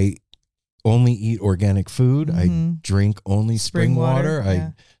 I only eat organic food. I Mhm. drink only spring water. yeah.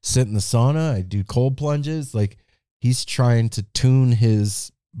 I sit in the sauna. I do cold plunges. Like, he's trying to tune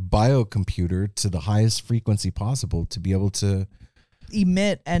his biocomputer to the highest frequency possible to be able to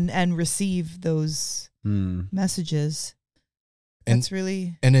Emit and receive those messages. And- That's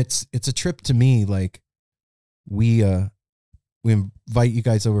really and it's a trip to me. Like, we invite you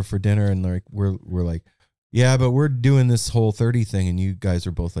guys over for dinner, and like we're like, yeah, but we're doing this whole 30 thing, and you guys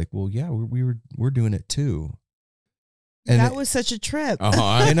are both like, well, yeah, we're doing it too. And that was such a trip.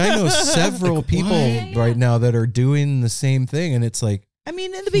 and I know several Like, people what? right now that are doing the same thing, and it's like, I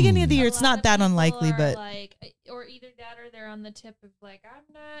mean, in the beginning of the year, A it's lot not of that people unlikely, are but like, or either that or they're on the tip of like,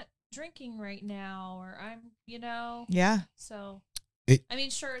 I'm not drinking right now, or I'm, yeah. So, It- I mean,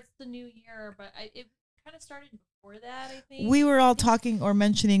 sure, it's the new year, but it kind of started before that, I think. We were all talking or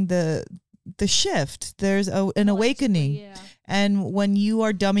mentioning the shift. There's an Collectively, awakening. Yeah. And when you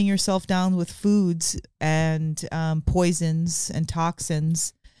are dumbing yourself down with foods and poisons and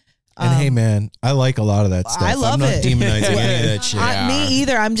toxins, and hey, man, I like a lot of that stuff. I love I'm not it. demonizing any of that shit. Yeah. Me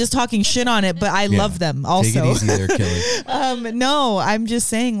either. I'm just talking shit on it, but I Yeah. love them Take also. it easy there, Kelly. No, I'm just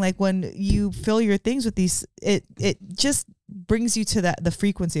saying, like, when you fill your things with these, it just brings you to the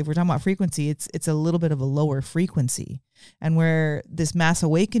frequency. If we're talking about frequency, it's a little bit of a lower frequency, and where this mass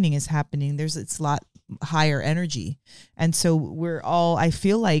awakening is happening, it's a lot higher energy, and so we're all. I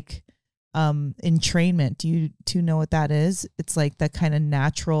feel like entrainment. Do you know what that is? It's like that kind of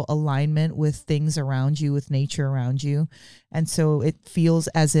natural alignment with things around you, with nature around you, and so it feels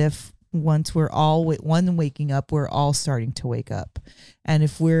as if once we're all waking up, we're all starting to wake up, and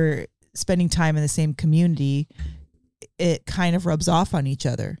if we're spending time in the same community, it kind of rubs off on each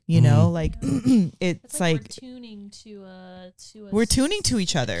other, you know, like it's like we're tuning to a we're tuning to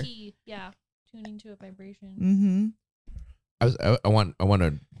each other. key. Yeah, tuning to a vibration. Mm-hmm. I want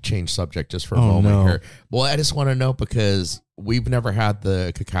to change subject just for a Oh, moment no. here. Well, I just want to know, because we've never had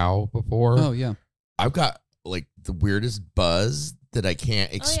the cacao before. Oh yeah. I've got like the weirdest buzz that I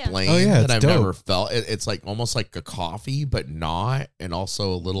can't explain. Oh, yeah, that it's I've dope. never felt. It's like almost like a coffee, but not, and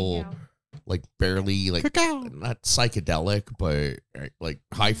also a little like barely like not psychedelic, but like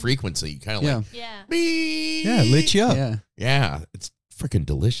high frequency, kind of Yeah. like Yeah. beep. Yeah, it lit you up. Yeah. Yeah, it's freaking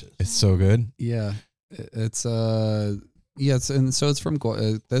delicious. It's so good. Yeah. It's and so it's from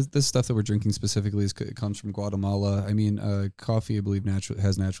this stuff that we're drinking specifically it comes from Guatemala. I mean, coffee, I believe,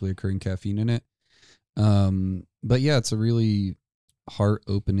 has naturally occurring caffeine in it. But yeah, it's a really heart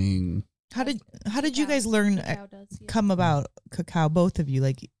opening. How did you guys learn come come about cacao? Both of you,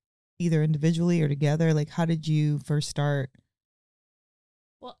 like either individually or together. Like, how did you first start?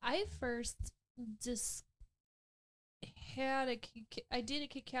 Well, I first just had I did a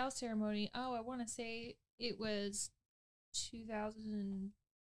cacao ceremony. Oh, I want to say it was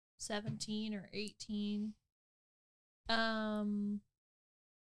 2017 or 18.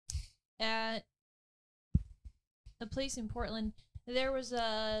 At a place in Portland, there was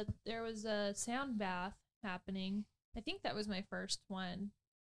a sound bath happening. I think that was my first one.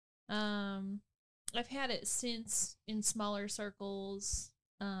 I've had it since in smaller circles,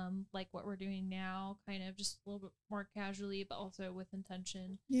 like what we're doing now, kind of just a little bit more casually, but also with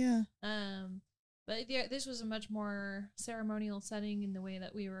intention. Yeah. But yeah, this was a much more ceremonial setting in the way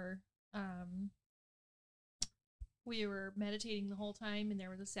that we were meditating the whole time, and there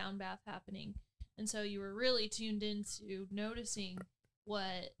was a sound bath happening. And so you were really tuned into noticing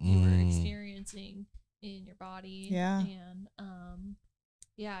what you were experiencing in your body. Yeah. And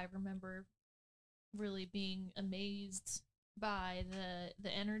yeah, I remember really being amazed by the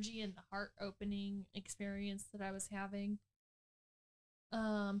energy and the heart opening experience that I was having.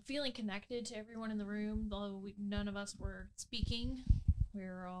 Feeling connected to everyone in the room, though none of us were speaking. We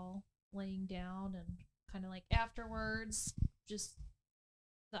were all laying down, and kind of like afterwards, just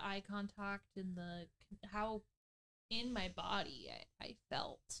the eye contact and how in my body I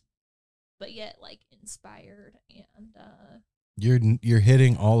felt, but yet like inspired, and You're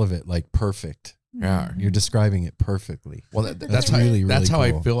hitting all of it like perfect. Yeah. You're describing it perfectly. Well, That's how, really, that's how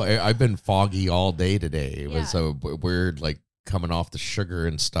cool. I feel. I've been foggy all day today. It was Yeah. so weird, like coming off the sugar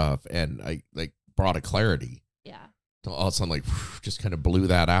and stuff, and I like brought a clarity. yeah. So all of a sudden, like just kind of blew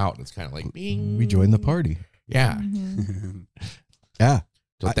that out, and it's kind of like bing. We joined the party. Yeah. Mhm. Yeah.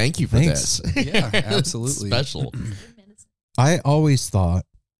 So thank you for thanks. this. Yeah, It's absolutely. special. Good medicine. I always thought,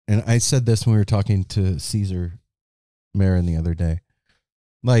 and I said this when we were talking to Caesar Marin the other day,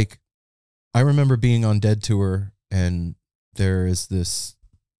 like, I remember being on Dead Tour, and there is this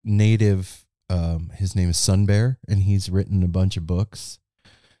native, his name is Sun Bear, and he's written a bunch of books.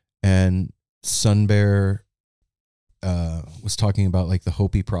 And Sun Bear was talking about like the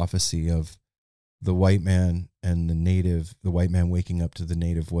Hopi prophecy of the white man and the white man waking up to the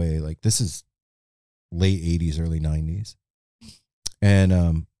native way. Like this is late 80s, early 90s.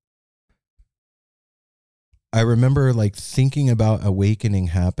 And I remember like thinking about awakening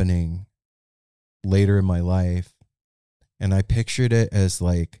happening later in my life, and I pictured it as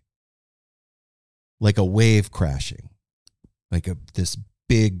like a wave crashing, like this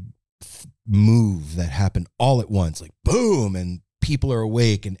big move that happened all at once, like boom, and people are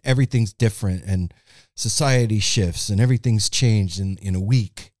awake and everything's different and society shifts and everything's changed in a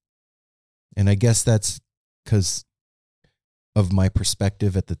week. And I guess that's because of my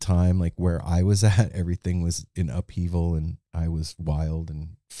perspective at the time, like where I was at, everything was in upheaval and I was wild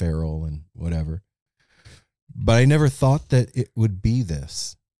and feral and whatever. But I never thought that it would be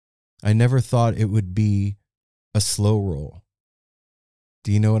this. I never thought it would be a slow roll.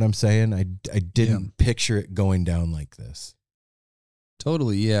 Do you know what I'm saying? I didn't picture it going down like this.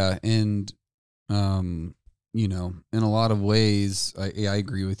 Totally, yeah. And, you know, in a lot of ways, I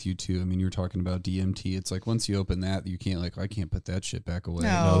agree with you too. I mean, you were talking about DMT. It's like once you open that, you can't I can't put that shit back away.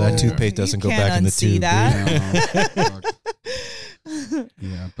 No, that toothpaste doesn't go back in the tube. That.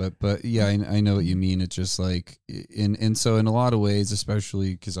 Yeah, but yeah, I know what you mean. It's just like, and so in a lot of ways,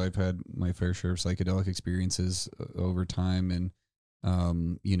 especially because I've had my fair share of psychedelic experiences over time, and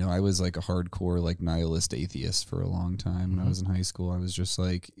you know, I was like a hardcore like nihilist atheist for a long time. When I was in high school, I was just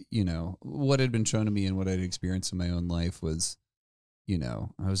like, you know, what had been shown to me and what I'd experienced in my own life was, you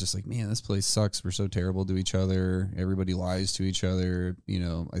know, I was just like, man, this place sucks. We're so terrible to each other. Everybody lies to each other. You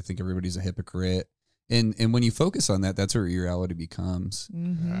know, I think everybody's a hypocrite. And when you focus on that, that's what your reality becomes.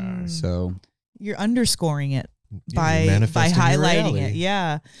 Mm-hmm. So you're underscoring it by manifesting your highlighting reality. it.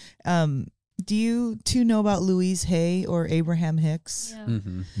 Yeah. Do you two know about Louise Hay or Abraham Hicks? Yeah.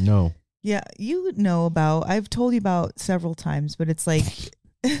 mm-hmm. No. Yeah, you know about. I've told you about several times, but it's like,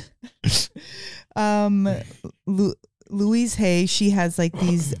 Louise Hay. She has like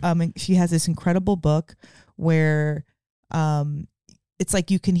these. She has this incredible book where, it's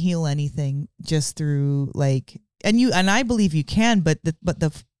like you can heal anything just through like, and I believe you can, but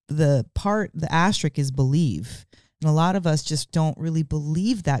the asterisk is believe, and a lot of us just don't really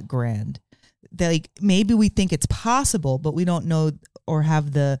believe that grand. That like maybe we think it's possible, but we don't know or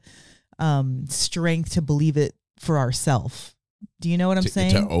have the strength to believe it for ourselves. Do you know what I'm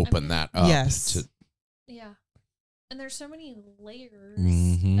saying? To open that up. Yes. Yeah. And there's so many layers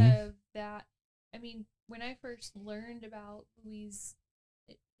of that. I mean, when I first learned about Louise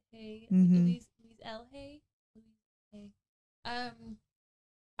Hay, Louise L. Hay,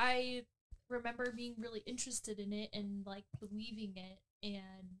 I remember being really interested in it and like believing it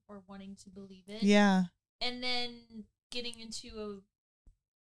or wanting to believe it. Yeah. And then getting into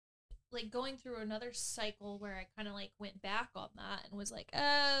going through another cycle where I kind of like went back on that and was like,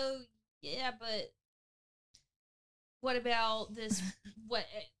 oh yeah, but what about this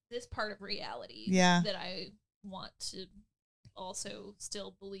part of reality that I want to also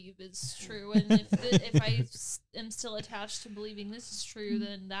still believe is true, and if I am still attached to believing this is true,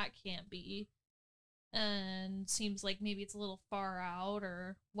 then that can't be, and seems like maybe it's a little far out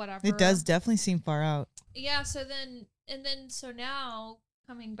or whatever. It does definitely seem far out. Yeah. So now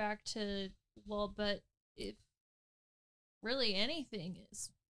coming back to, well, but if really anything is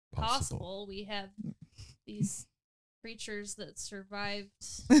possible, we have these creatures that survived.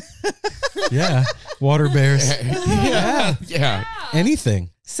 Yeah, water bears. Yeah.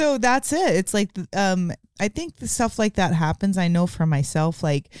 Anything. So that's it. It's like, I think the stuff like that happens. I know for myself,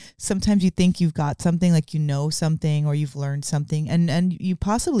 like sometimes you think you've got something, like you know something or you've learned something, and you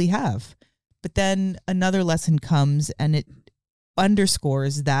possibly have, but then another lesson comes and it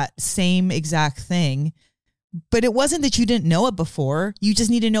underscores that same exact thing. But it wasn't that you didn't know it before. You just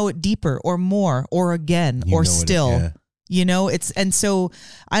need to know it deeper or more or again or still. You know, and so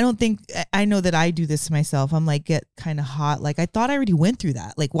I know that I do this to myself. I'm like, get kind of hot. Like, I thought I already went through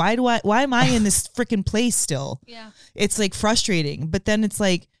that. Like, why am I in this freaking place still? Yeah. It's like frustrating. But then it's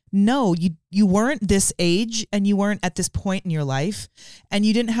like, no, you weren't this age and you weren't at this point in your life and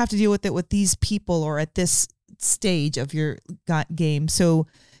you didn't have to deal with it with these people or at this stage of your game. So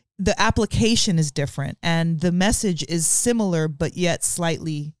the application is different and the message is similar, but yet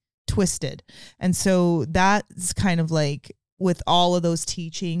slightly twisted. And so that's kind of like with all of those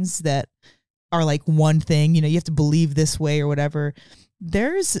teachings that are like one thing, you know, you have to believe this way or whatever.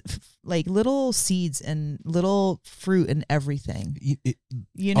 There's like little seeds and little fruit in everything.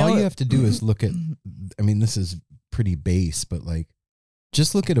 You know, all you have to do is look at, I mean, this is pretty base, but like,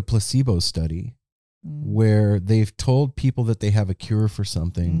 just look at a placebo study where they've told people that they have a cure for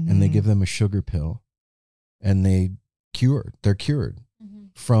something and they give them a sugar pill and they cured. They're cured Mhm.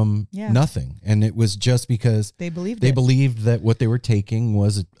 from Yeah. nothing. And it was just because They believed they it. believed that what they were taking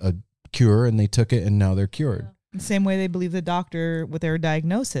was a cure, and they took it, and now they're cured. Yeah. The same way they believe the doctor with their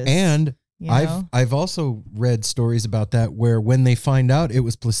diagnosis. And you know? I've also read stories about that where when they find out it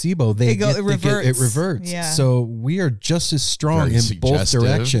was placebo, It reverts. It reverts. Yeah. So we are just as strong Very in both suggestive.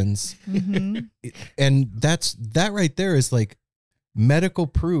 directions. Mhm. And that right there is like medical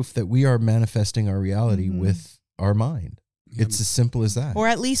proof that we are manifesting our reality Mhm. with our mind. It's as simple as that. Or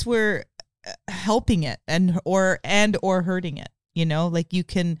at least we're helping it and or hurting it. You know, like you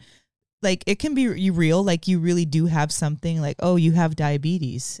can, like it can be real. Like you really do have something. Like, oh, you have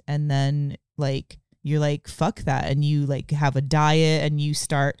diabetes, and then like you're like, fuck that, and you like have a diet and you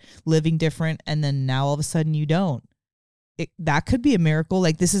start living different, and then now all of a sudden you don't. That could be a miracle.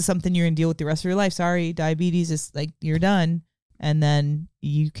 Like this is something you're gonna deal with the rest of your life. Sorry, diabetes is like you're done, and then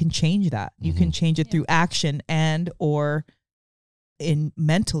you can change that. You can change it through action and or in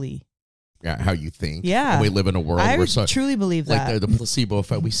mentally. Yeah, how you think. Yeah. And we live in a world I where so truly believe like that. the placebo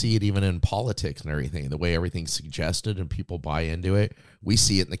effect, we see it even in politics and everything. The way everything's suggested and people buy into it. We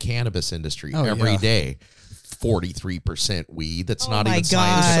see it in the cannabis industry every day. 43% weed. That's not my even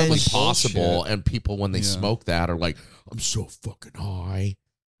scientifically gosh. possible. Bullshit. And people, when they Yeah. smoke that, are like, I'm so fucking high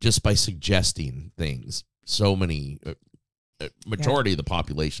just by suggesting things. So many, majority of the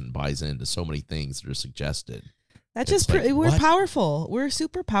population buys into so many things that are suggested. That's It's just like, we're what? powerful. We're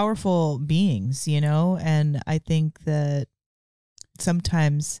super powerful beings, you know, and I think that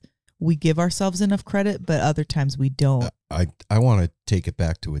sometimes we give ourselves enough credit, but other times we don't. I want to take it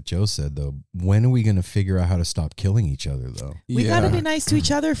back to what Joe said though. When are we going to figure out how to stop killing each other though? We got to be nice to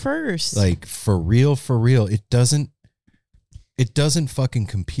each other first. Like for real, it doesn't fucking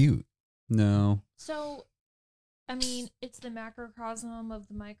compute. No. So, I mean, it's the macrocosm of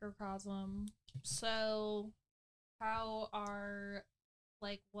the microcosm. So, how are,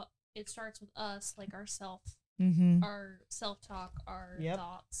 like, what it starts with us, like our mm-hmm. our self-talk, our Yep.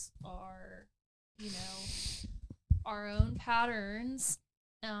 thoughts, our, you know, our own patterns,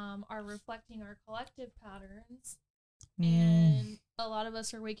 are reflecting our collective patterns. And a lot of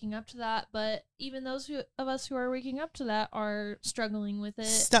us are waking up to that, but even those of us who are waking up to that are struggling with it.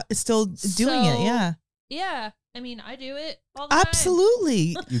 Still doing it, So, yeah. Yeah, I mean, I do it all the time.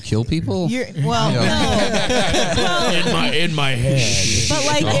 Absolutely. You kill people? Well, Yeah. no. Well, in my head. but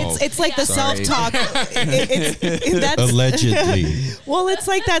like Oh. it's like the Sorry. self-talk. That's Allegedly. Well, it's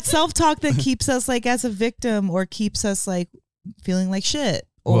like that self-talk that keeps us like as a victim or keeps us like feeling like shit.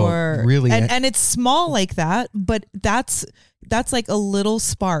 Well, Or really, and it's small like that, but that's like a little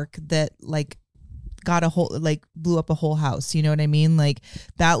spark that like got a whole, like blew up a whole house. You know what I mean? Like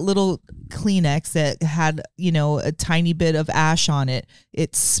that little Kleenex that had, you know, a tiny bit of ash on it,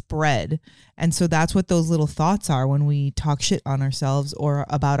 it spread. And so that's what those little thoughts are when we talk shit on ourselves or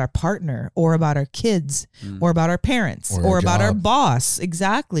about our partner or about our kids or about our parents Or or our about our job. boss.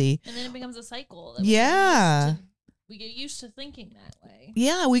 Exactly. And then it becomes a cycle. That Yeah. we get used to thinking that way.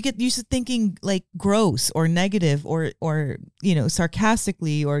 Yeah, we get used to thinking like gross or negative or you know,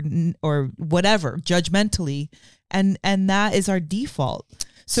 sarcastically or whatever, judgmentally, and that is our default.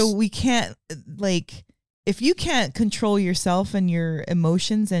 So we can't, like, if you can't control yourself and your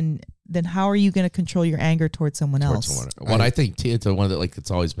emotions, and then how are you going to control your anger towards someone else? What I think too, it's the one that, like, it's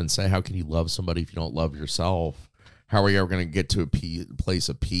always been said, how can you love somebody if you don't love yourself? How are you ever going to get to a place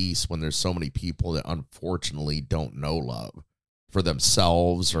of peace when there's so many people that unfortunately don't know love for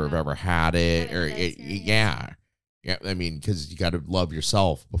themselves or have ever had it? Or yeah. I mean, because you got to love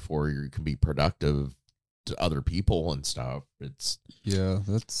yourself before you can be productive to other people and stuff. It's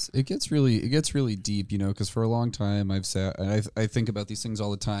it gets really deep, you know, because for a long time I've sat and I think about these things all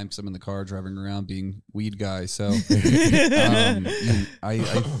the time because I'm in the car driving around being weed guy. So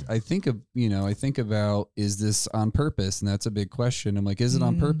I think about, is this on purpose? And that's a big question. I'm like, is it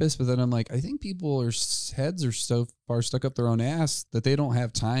on purpose? But then I'm like, I think people's heads are so far stuck up their own ass that they don't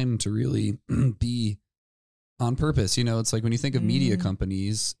have time to really be on purpose. You know, it's like when you think of media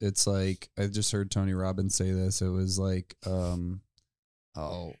companies, it's like, I just heard Tony Robbins say this. It was like, what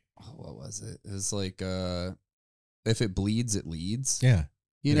was it? It was like, if it bleeds, it leads. Yeah.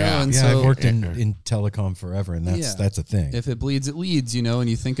 You know, Yeah. and Yeah, so I've worked in telecom forever, and that's a thing. if it bleeds, it leads, you know, and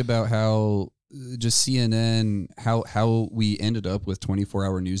you think about how just CNN, how we ended up with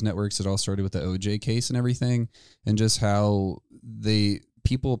 24-hour news networks. It all started with the OJ case and everything, and just how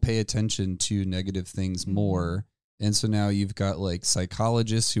people pay attention to negative things more. And so now you've got like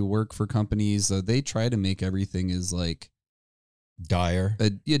psychologists who work for companies. They try to make everything as like dire.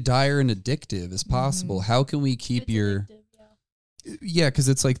 Dire and addictive as possible. How can we keep It's your... addictive, yeah. Yeah, because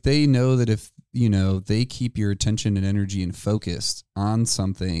it's like they know that if they keep your attention and energy and focused on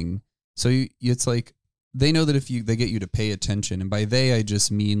something. So it's like they know that if they get you to pay attention, and by they, I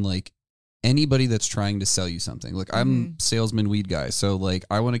just mean like anybody that's trying to sell you something. Like I'm salesman weed guy. So like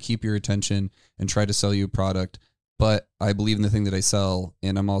I want to keep your attention and try to sell you a product, but I believe in the thing that I sell.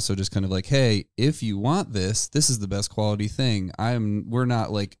 And I'm also just kind of like, hey, if you want this is the best quality thing. We're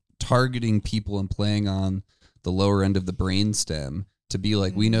not like targeting people and playing on the lower end of the brainstem to be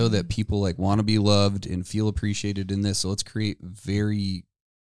like, we know that people like want to be loved and feel appreciated in this. So let's create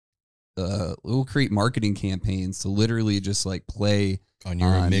we'll create marketing campaigns to literally just like play on your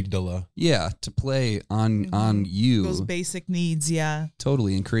amygdala. Yeah, to play on you. Those basic needs, yeah.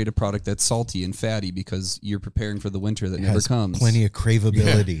 Totally, and create a product that's salty and fatty because you're preparing for the winter that never comes. Plenty of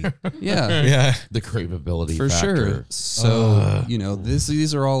craveability. Yeah. Yeah. The craveability For factor. sure. So,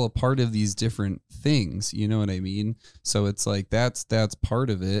 these are all a part of these different things, you know what I mean? So it's like that's part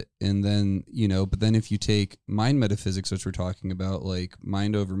of it. And then, but then if you take mind metaphysics, which we're talking about, like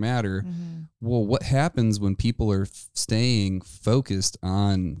mind over matter, well, what happens when people are staying focused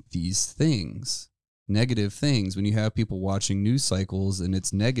on these things, negative things? When you have people watching news cycles and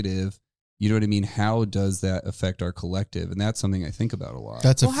it's negative, you know what I mean? How does that affect our collective? And that's something I think about a lot.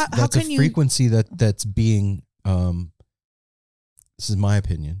 That's a frequency that's being, this is my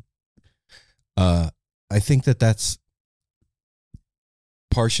opinion. I think that's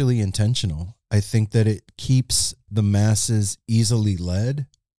partially intentional. I think that it keeps the masses easily led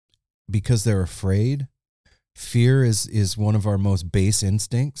because they're afraid. Fear is one of our most base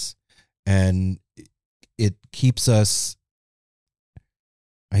instincts, and it keeps us.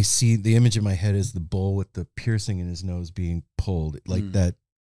 I see the image in my head is the bull with the piercing in his nose being pulled like that.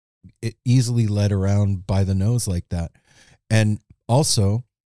 It easily led around by the nose like that. And also,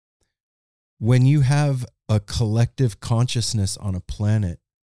 when you have a collective consciousness on a planet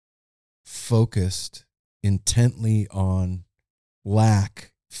focused intently on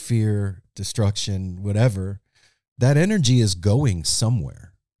lack, fear, destruction, whatever, that energy is going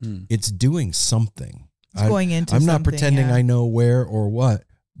somewhere. It's doing something. It's going into I'm not something, pretending yeah. I know where or what,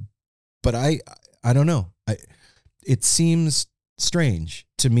 but I don't know. It seems strange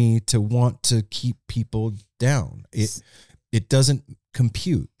to me to want to keep people down. It doesn't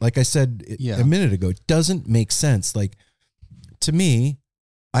compute. Like I said a minute ago, it doesn't make sense. Like, to me,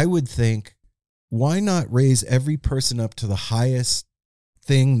 I would think, why not raise every person up to the highest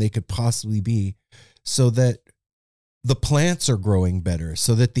thing they could possibly be so that the plants are growing better,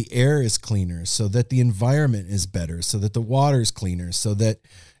 so that the air is cleaner, so that the environment is better, so that the water's cleaner, so that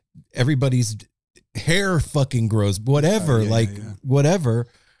everybody's hair fucking grows, whatever, whatever.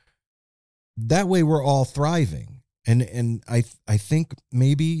 That way we're all thriving. And I think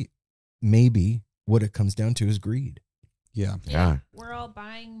maybe what it comes down to is greed. Yeah. We're all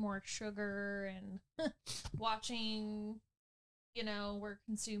buying more sugar and watching, we're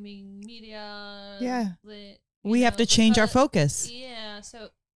consuming media. Yeah. That, We have to change our focus. Yeah. So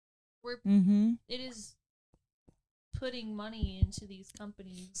we're, it is putting money into these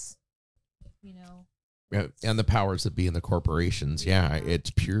companies, Yeah, and the powers that be in the corporations,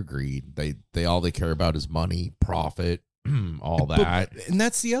 it's pure greed. They all they care about is money, profit, all that. And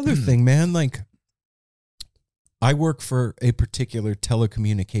that's the other thing, man. Like, I work for a particular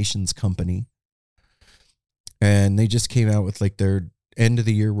telecommunications company, and they just came out with like their end of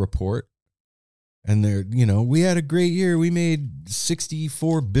the year report. And they're, we had a great year. We made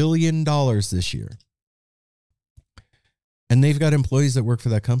 $64 billion this year. And they've got employees that work for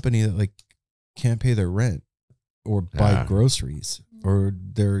that company that like can't pay their rent or buy groceries, or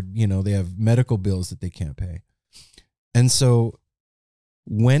they're, they have medical bills that they can't pay. And so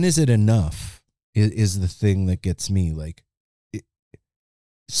when is it enough is the thing that gets me. Like,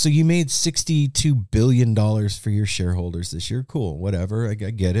 so you made $62 billion for your shareholders this year. Cool. Whatever. I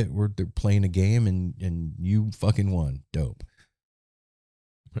get it. They're playing a game and you fucking won. Dope.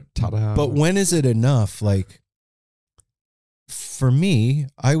 Ta-da. But when is it enough? Like, for me,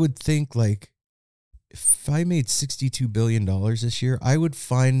 I would think like, if I made $62 billion this year, I would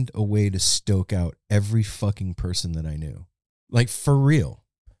find a way to stoke out every fucking person that I knew. Like, for real.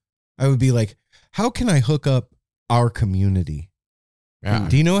 I would be like, how can I hook up our community? Yeah.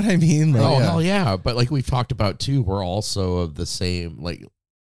 Do you know what I mean? Like, hell yeah. But like we've talked about too, we're also of the same, like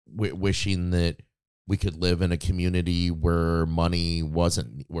wishing that we could live in a community where money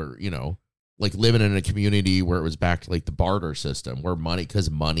wasn't, where, like living in a community where it was back to like the barter system, where money, because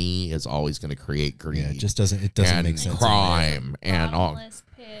money is always going to create greed. Yeah, it doesn't and make sense. Crime and all.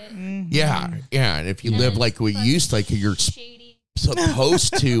 pit. Yeah. Yeah. And if you live like we used to, like you're shady.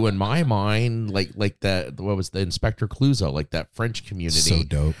 supposed to, in my mind, like that. What was the Inspector Clouseau? Like that French community. So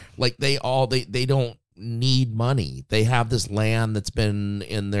dope. Like they don't need money. They have this land that's been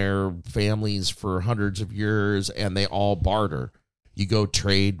in their families for hundreds of years, and they all barter. You go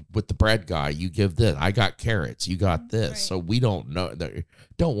trade with the bread guy. You give this. I got carrots. You got this. Right. So we don't know.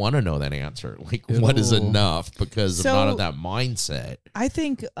 Don't want to know that answer. Like, what is enough? Because of not of that mindset. I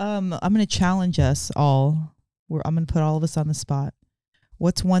think I'm going to challenge us all. I'm going to put all of us on the spot.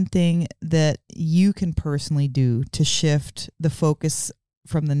 What's one thing that you can personally do to shift the focus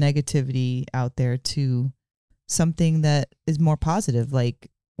from the negativity out there to something that is more positive, like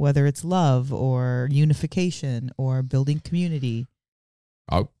whether it's love or unification or building community?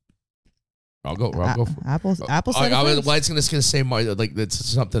 I'll go. For Apple. I was going to say that's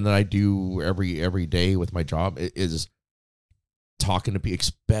something that I do every day with my job is talking to people,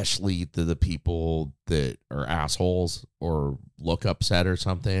 especially to the people that are assholes or look upset or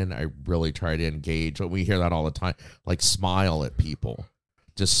something. I really try to engage. We hear that all the time. Like, smile at people,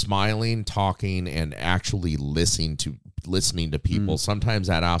 just smiling, talking, and actually listening to people. Sometimes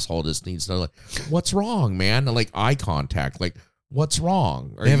that asshole just needs to know, like, what's wrong, man? And, like, eye contact, like, what's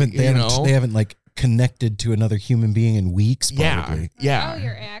wrong? They haven't like connected to another human being in weeks. Probably. Yeah. Oh,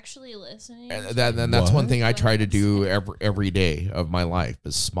 you're actually listening. And that's one thing I try to do every day of my life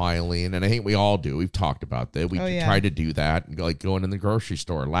is smiling, and I think we all do. We've talked about that. We try to do that, like going in the grocery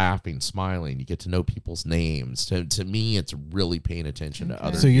store, laughing, smiling. You get to know people's names. To me, it's really paying attention to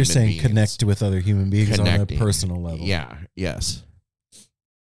other. So you're human saying beings. connect with other human beings Connecting. on a personal level. Yeah. Yes.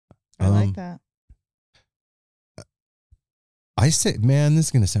 I like that. I say, man, this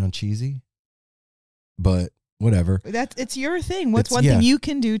is going to sound cheesy, but whatever. It's your thing. What's It's- one yeah. thing you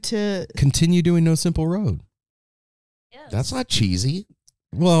can do to Continue doing No Simple Road. Yes. That's not cheesy.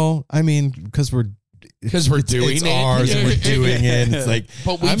 Well, I mean, because we're doing it's it. ours and we're doing it. And it's like,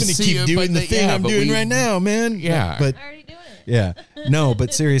 But we I'm going to see keep it, doing but the thing I'm doing right now, man. Yeah. But I'm already doing it. yeah, no,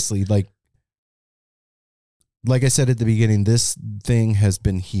 but seriously, like I said at the beginning, this thing has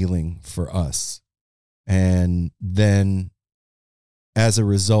been healing for us. And then as a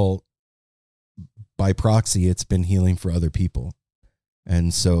result, by proxy, it's been healing for other people.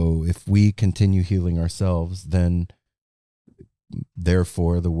 And so if we continue healing ourselves, then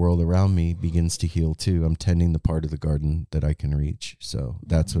therefore the world around me begins to heal too. I'm tending the part of the garden that I can reach. So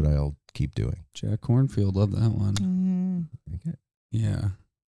that's what I'll keep doing. Jack Cornfield, love that one. Okay. Yeah.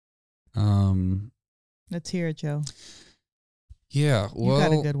 Let's hear it, Joe. Yeah. You Well,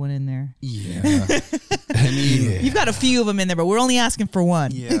 got a good one in there. yeah. I mean, You've got a few of them in there, but we're only asking for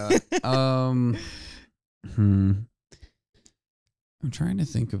one. yeah. I'm trying to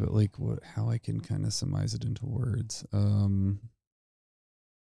think of it, like how I can kind of surmise it into words.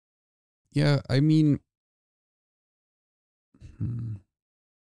 Yeah, I mean,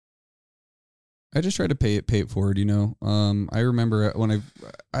 I just try to pay it forward, you know. I remember when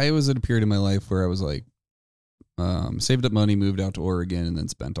I was at a period in my life where I was like, saved up money, moved out to Oregon, and then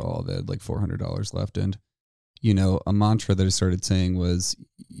spent all of it, like $400 left. And, you know, a mantra that I started saying was,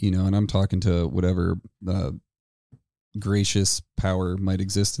 you know, and I'm talking to whatever gracious power might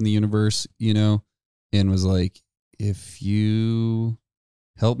exist in the universe, you know, and was like, if you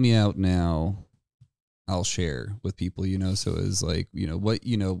help me out now, I'll share with people, you know. So it was like,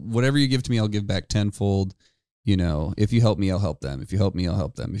 whatever you give to me, I'll give back tenfold. You know, if you help me, I'll help them. If you help me, I'll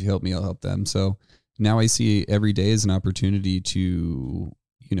help them. If you help me, I'll help them. So now I see every day as an opportunity to,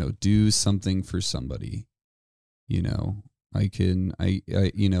 you know, do something for somebody. You know, I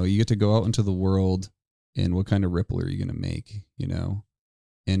you know, you get to go out into the world, and what kind of ripple are you going to make, you know?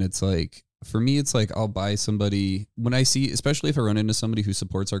 And it's like, for me, it's like, I'll buy somebody when I see, especially if I run into somebody who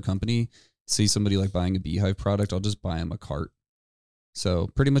supports our company, see somebody like buying a Beehive product, I'll just buy them a cart. So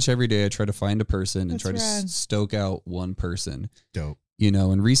pretty much every day I try to find a person and That's try rad. to stoke out one person. Dope. You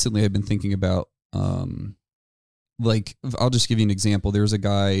know, and recently I've been thinking about, like, I'll just give you an example. There's a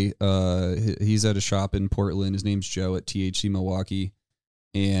guy, he's at a shop in Portland. His name's Joe at THC Milwaukee.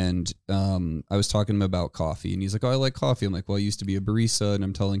 And I was talking to him about coffee, and he's like, oh, I like coffee. I'm like, well, I used to be a barista, and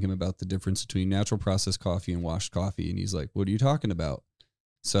I'm telling him about the difference between natural processed coffee and washed coffee. And he's like, what are you talking about?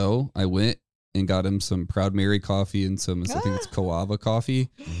 So I went and got him some Proud Mary coffee and some, I think it's Coava coffee.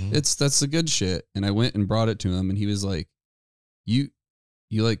 Mhm. That's the good shit. And I went and brought it to him, and he was like, you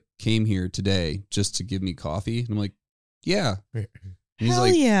like came here today just to give me coffee? And I'm like, yeah. And he's Hell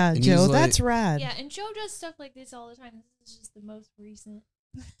like, yeah, and he's Joe. like- that's rad. Yeah, and Joe does stuff like this all the time. This is just the most recent.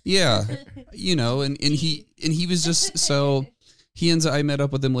 yeah, you know, and he was just, so I met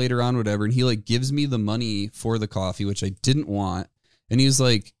up with him later on, whatever. And he like gives me the money for the coffee, which I didn't want. And he was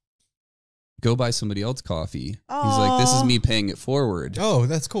like, go buy somebody else coffee. He's like, this is me paying it forward. Oh,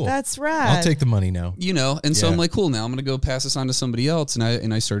 that's cool. That's right. I'll take the money now. You know, and so Yeah. I'm like, cool, now I'm going to go pass this on to somebody else.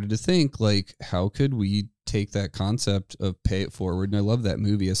 And I started to think, like, how could we take that concept of pay it forward? And I love that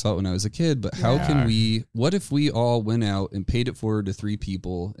movie. I saw it when I was a kid, but how can what if we all went out and paid it forward to 3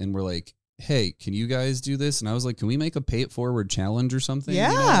 people and we're like, hey, can you guys do this? And I was like, can we make a pay it forward challenge or something? You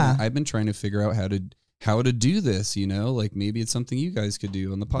know? Yeah. And I've been trying to figure out how to do this, you know, like maybe it's something you guys could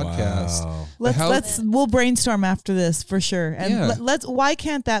do on the podcast. Wow. We'll brainstorm after this for sure. And Yeah. why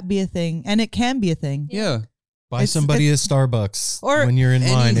can't that be a thing? And it can be a thing. Yeah. Buy somebody a Starbucks or when you're in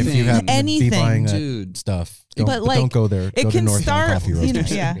line if you happen to be anything. buying Dude. stuff. But, like, don't go there. It Go to can Northbound start, Coffee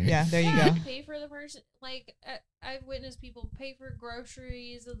Roasters. yeah, there you go. Pay for the person. Like I've witnessed people pay for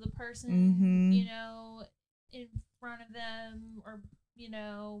groceries of the person, Mhm. you know, in front of them or you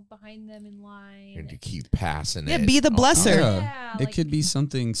know behind them in line. And to keep passing Yeah, it. be the blesser. Yeah. It like- could be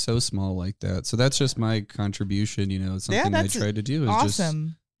something so small like that. So that's just my contribution, you know, it's Yeah, something I that's try to do is just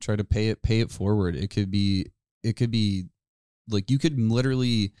Awesome. try to pay it forward. It could be like you could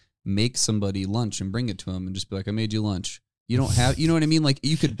literally make somebody lunch and bring it to them and just be like, I made you lunch. You don't have, you know what I mean? Like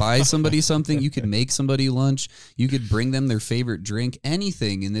you could buy somebody something, you could make somebody lunch, you could bring them their favorite drink,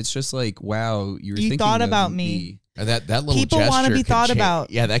 anything. And it's just like, wow, you You thinking thought of about me. And that little People gesture wanna be can thought change- about.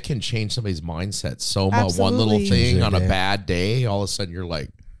 Yeah, that can change somebody's mindset so much. One little Absolutely. thing Change on a their day. bad day, all of a sudden you're like,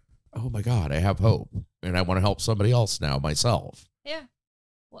 oh my God, I have hope. And I want to help somebody else now myself. Yeah.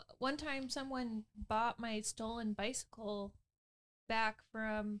 One time someone bought my stolen bicycle back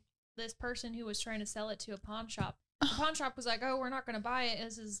from this person who was trying to sell it to a pawn shop. The pawn shop was like, oh, we're not going to buy it.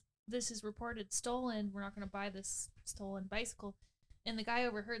 This is reported stolen. We're not going to buy this stolen bicycle. And the guy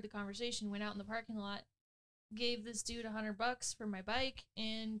overheard the conversation, went out in the parking lot, gave this dude $100 for my bike,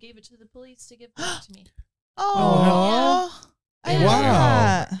 and gave it to the police to give back to me. Oh, I love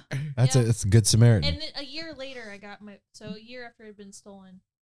Wow. that. That's a good Samaritan. And then a year later, a year after it had been stolen,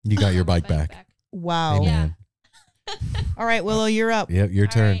 You got your I bike got my back. Wow. Amen. All right, Willow, you're up. Yep, your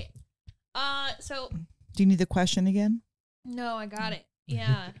All turn. right. So Do you need the question again? no, I got it.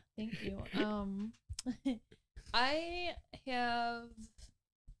 Yeah, thank you.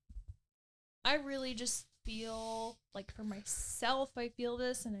 I really just feel like for myself, I feel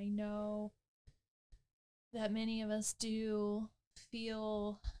this, and I know that many of us do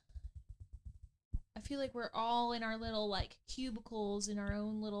feel. I feel like we're all in our little like cubicles, in our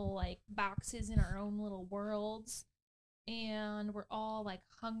own little like boxes, in our own little worlds, and we're all like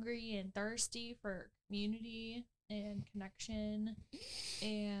hungry and thirsty for community and connection.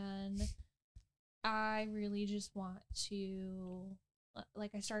 And I really just want to,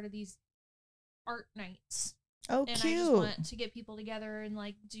 like, I started these art nights. Oh, And cute. I just want to get people together and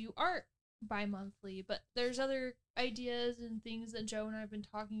like do art bi-monthly. But there's other ideas and things that Joe and I have been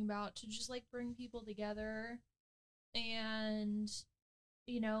talking about to just like bring people together and,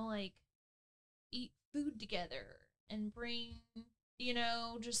 you know, like eat food together and bring, you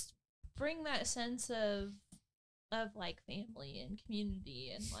know, just bring that sense of like family and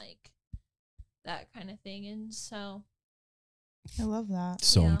community and like that kind of thing. And so I love that.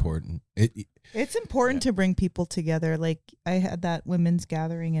 So Yeah. important. It's important to bring people together. Like I had that women's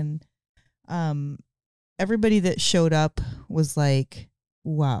gathering and everybody that showed up was like,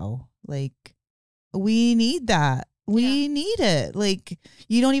 wow, like we need that. We need it. Like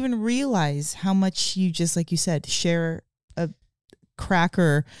you don't even realize how much you just, like you said, share a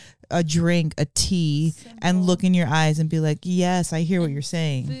cracker, a drink, a tea, and Simple. look in your eyes and be like, yes, I hear what you're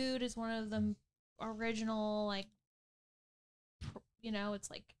saying. Food is one of the original, like, you know, it's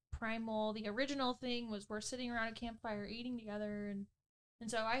like primal. The original thing was we're sitting around a campfire eating together, and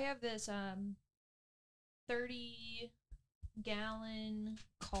so I have this 30-gallon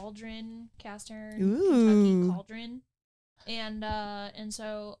cauldron, cast iron Kentucky Ooh. cauldron, and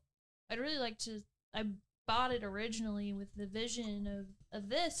so I'd really like to. I bought it originally with the vision of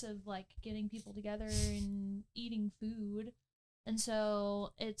this, of like getting people together and eating food. And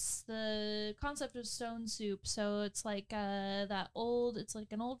so it's the concept of stone soup. So it's like it's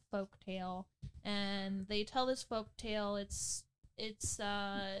like an old folk tale, and they tell this folk tale. It's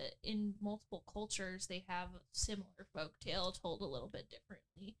in multiple cultures they have a similar folk tale told a little bit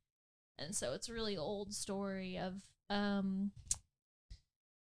differently, and so it's a really old story of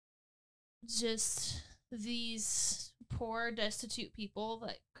just these poor, destitute people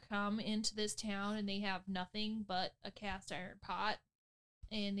that come into this town and they have nothing but a cast iron pot,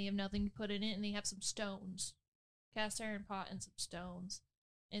 and they have nothing to put in it, and they have some stones, cast iron pot and some stones,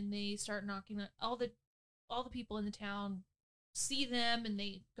 and they start knocking on all the people in the town see them, and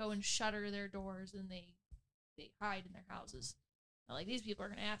they go and shutter their doors, and they hide in their houses. Like, these people are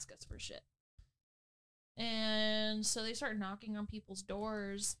gonna ask us for shit. And so they start knocking on people's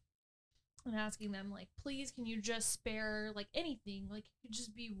doors and asking them, like, please, can you just spare, like, anything? Like, it could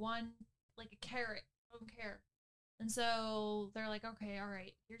just be one, like, a carrot. I don't care. And so they're like, okay, all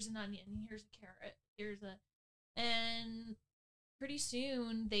right, here's an onion, here's a carrot, and pretty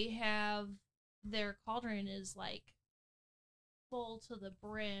soon they have their cauldron is, like, full to the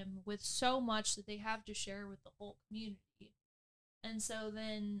brim with so much that they have to share with the whole community. And so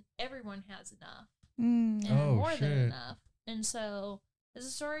then everyone has enough. And more than enough. And so it's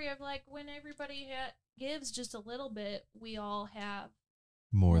a story of, like, when everybody gives just a little bit, we all have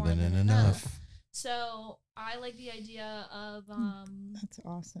more than enough. So I like the idea of That's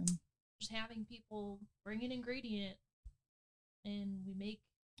awesome. just having people bring an ingredient and we make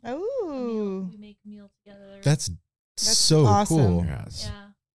Oh, we make a meal together. That's so awesome. cool. Yes. yeah.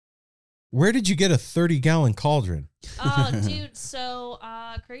 Where did you get a 30-gallon cauldron? Oh, dude, so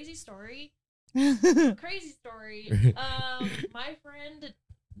crazy story. Crazy story. My friend,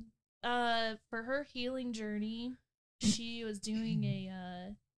 for her healing journey, she was doing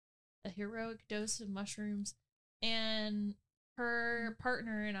a heroic dose of mushrooms, and her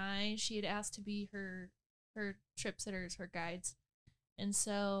partner and I, she had asked to be her trip sitters, her guides, and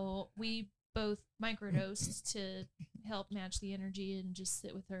so we both microdosed to help match the energy and just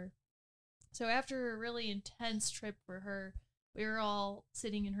sit with her. So after a really intense trip for her, we were all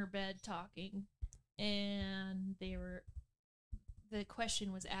sitting in her bed talking, and the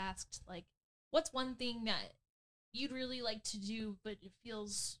question was asked, like, what's one thing that you'd really like to do, but it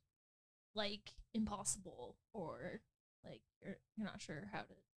feels like impossible, or like you're not sure how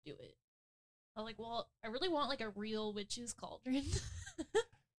to do it? I was like, well, I really want, like, a real witch's cauldron.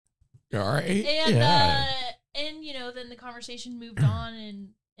 All right. And yeah. and you know, then the conversation moved on,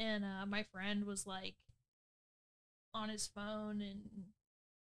 and my friend was, like, on his phone and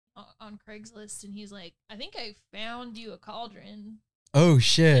on Craigslist, and he's like, I think I found you a cauldron. Oh,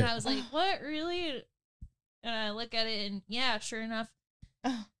 shit. And I was like, what, really? And I look at it, and yeah, sure enough,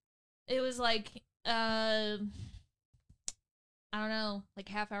 it was like, I don't know, like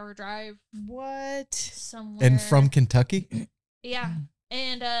half-hour drive what? somewhere. And from Kentucky? Yeah.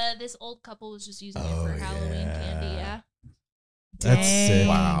 And this old couple was just using it for Halloween candy, yeah. That's sick.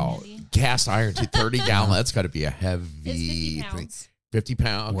 Wow. Candy. Cast iron to 30 gallon. That's got to be a It's heavy 50 thing. pounds. 50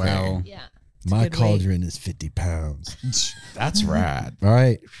 pounds. Wow. Yeah. My good weight. cauldron is 50 pounds. That's rad. All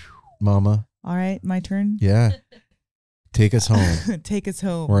right, Mama. All right, my turn. Yeah. Take us home. Take us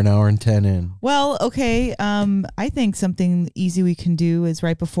home. We're an hour and 10 in. Well, okay. I think something easy we can do is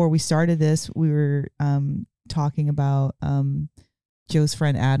right before we started this, we were talking about Joe's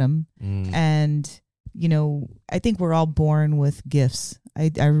friend Adam, and you know, I think we're all born with gifts.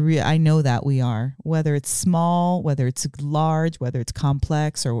 I know that we are, whether it's small, whether it's large, whether it's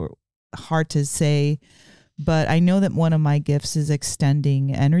complex or hard to say. But I know that one of my gifts is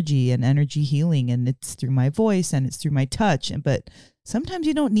extending energy and energy healing, and it's through my voice and it's through my touch. But sometimes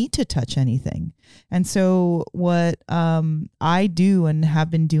you don't need to touch anything. And so what I do and have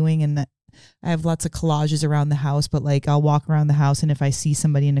been doing, and I have lots of collages around the house, but like I'll walk around the house, and if I see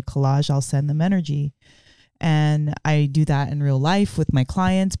somebody in a collage, I'll send them energy. And I do that in real life with my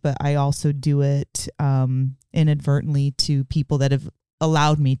clients, but I also do it inadvertently to people that have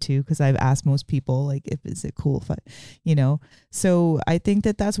allowed me to, because I've asked most people, like, is it cool if I, you know? So I think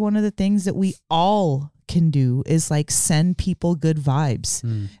that that's one of the things that we all can do, is like send people good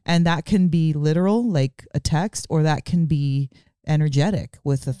vibes. And that can be literal, like a text, or that can be energetic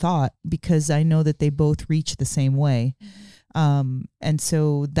with a thought, because I know that they both reach the same way. And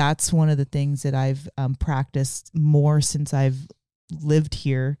so that's one of the things that I've practiced more since I've lived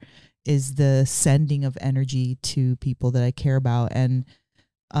here, is the sending of energy to people that I care about. And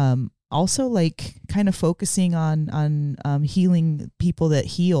also like kind of focusing on healing people that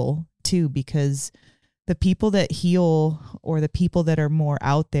heal too, because the people that heal, or the people that are more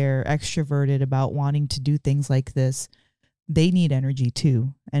out there extroverted about wanting to do things like this, they need energy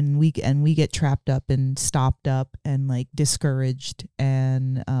too. And we get trapped up and stopped up and like discouraged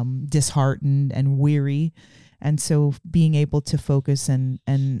and disheartened and weary. And so being able to focus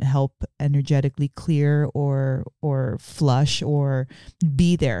and help energetically clear or flush, or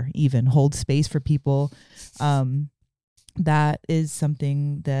be there, even hold space for people, that is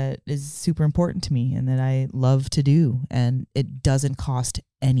something that is super important to me and that I love to do. And it doesn't cost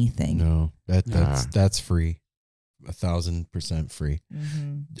anything. No, that's free. 1,000% free.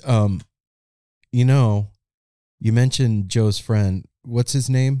 Mm-hmm. You know, you mentioned Joe's friend. What's his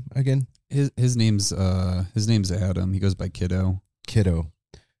name again? His name's Adam. He goes by Kiddo.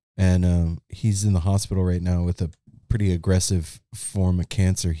 And he's in the hospital right now with a pretty aggressive form of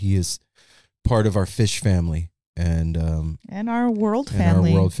cancer. He is part of our fish family and our world and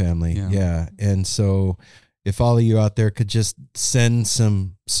family. our world family. Yeah. Yeah. And so if all of you out there could just send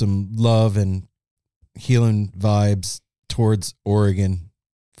some love and healing vibes towards Oregon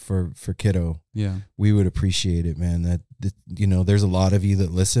for Kiddo, Yeah. we would appreciate it, man. That there's a lot of you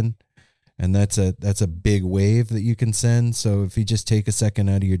that listen, and that's a big wave that you can send. So if you just take a second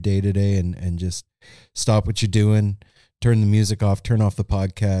out of your day today and just stop what you're doing, turn the music off, turn off the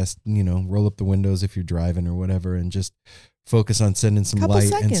podcast, roll up the windows if you're driving or whatever, and just focus on sending some Couple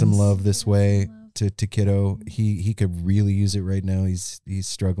light and some seconds. love this way to Kiddo. He could really use it right now. He's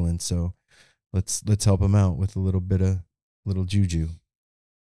struggling. So let's help him out with a little juju.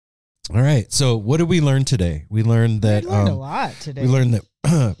 All right. So what did we learn today? We learned that We learned a lot today. we learned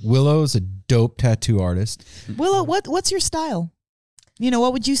that Willow's a dope tattoo artist. Willow, what's your style?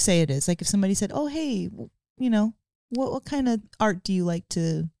 What would you say it is? Like if somebody said, "Oh, hey, what kind of art do you like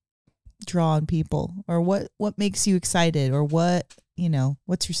to draw on people, or what makes you excited, or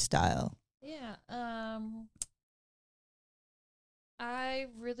what's your style?" Yeah. I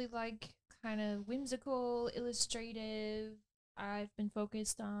really like kind of whimsical, illustrative. I've been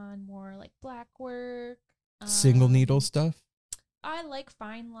focused on more like black work. Single needle stuff? I like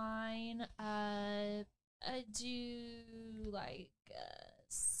fine line. I do like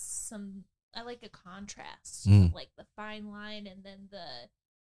I like a contrast, like the fine line and then the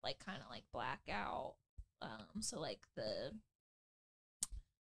like kind of like blackout. So like the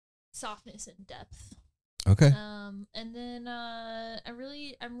softness and depth. Okay. And then I'm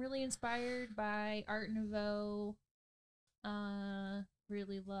really inspired by Art Nouveau.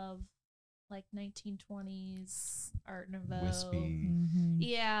 Really love like 1920s Art Nouveau. Wispy. Mm-hmm.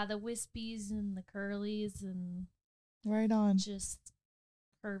 Yeah, the wispies and the curlies and Right on. just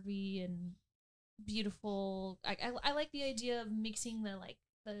curvy and beautiful. I like the idea of mixing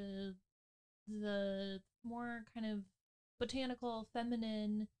the more kind of botanical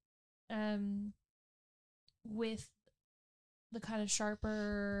feminine with the kind of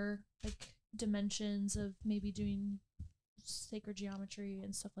sharper like dimensions of maybe doing sacred geometry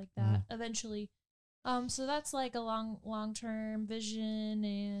and stuff like that eventually. So that's like a long-term vision,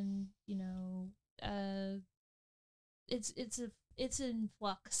 and it's in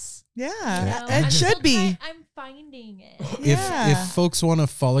flux. Yeah, I'm it still should be. I'm finding it. Yeah. If folks want to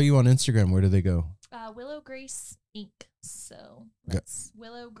follow you on Instagram, where do they go? Willow Grace Inc. So Got- that's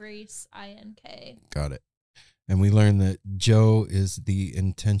Willow Grace INK. Got it. And we learned that Joe is the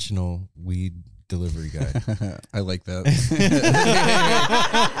intentional weed delivery guy. I like that.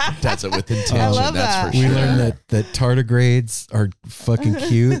 That's it with intention. I love that's that. for We sure. learned that tardigrades are fucking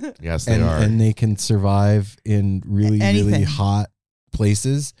cute. Yes, they and, are. and they can survive in really Anything. hot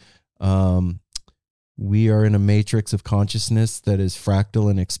places. We are in a matrix of consciousness that is fractal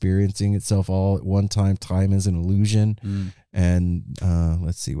and experiencing itself all at one time. Time is an illusion. And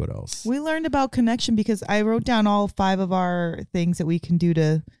let's see what else. We learned about connection because I wrote down all 5 of our things that we can do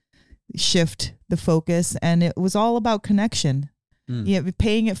to shift the focus, and it was all about connection. Yeah,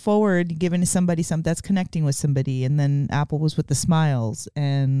 paying it forward, giving somebody something that's connecting with somebody, and then Apple was with the smiles,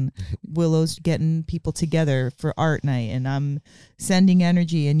 and Willow's getting people together for art night, and I'm sending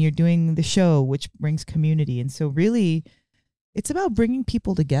energy, and you're doing the show, which brings community. And so really, it's about bringing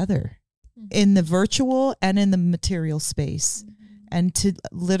people together in the virtual and in the material space, and to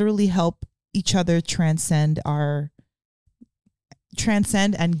literally help each other transcend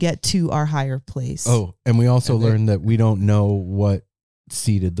and get to our higher place. Oh, and we also learned that we don't know what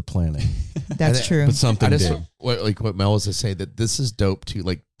seeded the planet, That's true. but something I just did. what Mel was to say, that this is dope too.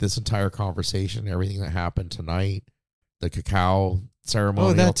 Like this entire conversation, everything that happened tonight, the cacao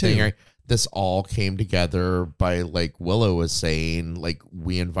ceremonial that too. thing, right? This all came together by, like Willow was saying, like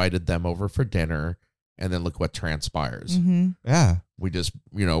we invited them over for dinner, and then look what transpires. Yeah. We just,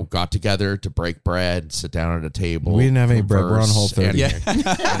 got together to break bread, sit down at a table. We didn't have any bread. We're on converse, Whole 30. and- and here we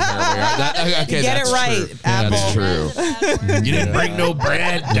are. Okay, Get it that's right, true. Apple. That's true. Bread is a bad word. You didn't bring no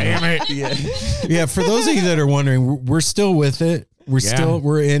bread, damn it. Yeah, for those of you that are wondering, we're still with it.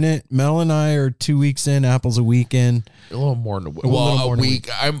 We're in it. Mel and I are 2 weeks in. Apple's a week in. A little more than a week. little Well, more a than a week.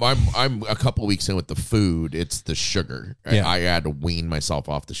 I'm a couple weeks in with the food. It's the sugar. Yeah. I had to wean myself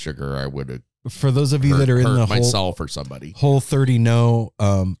off the sugar. I would have For those of you that are in the myself or somebody. Whole 30 know,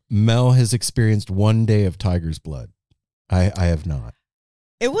 Mel has experienced 1 day of tiger's blood. I have not.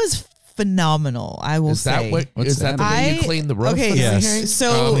 It was phenomenal, I will Is say. that what? What's Is that the that? day you I- clean the roof? okay, and Yes. everything?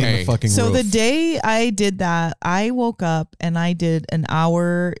 So- Clean the Okay. fucking So the roof. day I did that, I woke up and I did an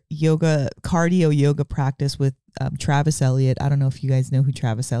hour cardio yoga practice with Travis Elliott. I don't know if you guys know who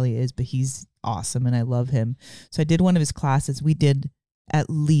Travis Elliott is, but he's awesome and I love him. So I did one of his classes. We did at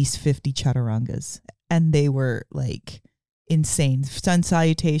least 50 chaturangas, and they were like insane. Sun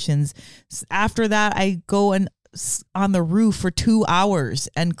salutations. After that, I go on the roof for 2 hours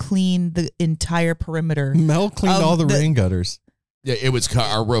and clean the entire perimeter. Mel cleaned all the rain gutters. Yeah, it was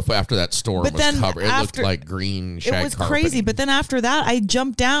our roof after that storm But was then covered. It looked after- like green shag It was carpeting. crazy. But then after that, I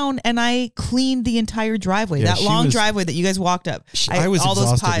jumped down and I cleaned the entire driveway. Yeah, that she long was- driveway that you guys walked up. I was all those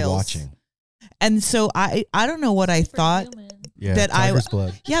exhausted piles. watching. And so I don't know what I thought. Superhuman. Yeah, That tiger's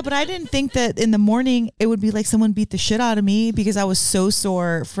blood. Yeah, but I didn't think that in the morning it would be like someone beat the shit out of me because I was so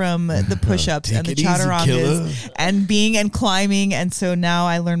sore from the push-ups and the Take it easy, killer. chaturangas and climbing. And so now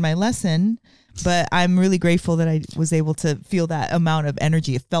I learned my lesson. But I'm really grateful that I was able to feel that amount of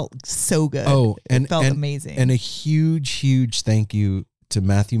energy. It felt so good. Oh, it felt amazing. And a huge thank you to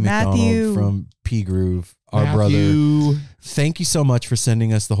Matthew McDonald from P Groove, our brother. Thank you so much for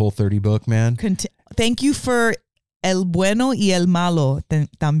sending us the whole 30 book, man. Thank you for El Bueno y El Malo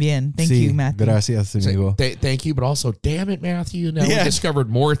también. Thank you, Matthew. Gracias, amigo. Thank you, but also, damn it, Matthew. Now we discovered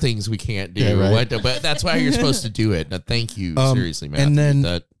more things we can't do. Yeah, right. But that's why you're supposed to do it. Now, thank you, seriously, Matthew. And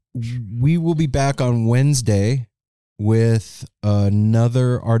then we will be back on Wednesday with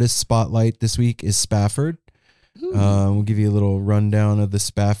another artist spotlight. This week is Spafford. We'll give you a little rundown of the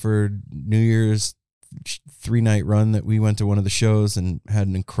Spafford New Year's 3-night run that we went to one of the shows and had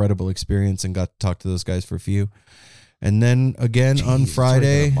an incredible experience and got to talk to those guys for a few. And then again on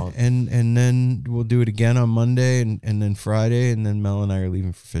Friday, and then we'll do it again on Monday and then Friday, and then Mel and I are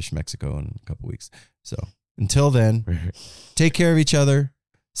leaving for Fish Mexico in a couple weeks. So until then, take care of each other.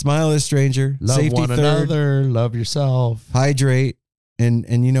 Smile at a stranger. Love Safety one third. another. Love yourself. Hydrate.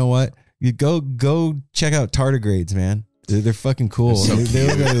 And you know what? You go check out tardigrades, man. They're fucking cool. They're so they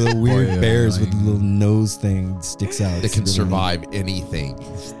look like little weird Boy, bears like- with a little nose thing sticks out. They It's can really survive anything. neat.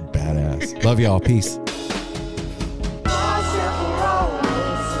 Badass. Love y'all. Peace.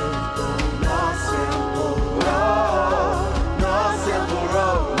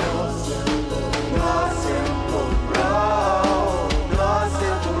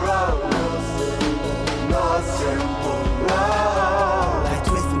 Like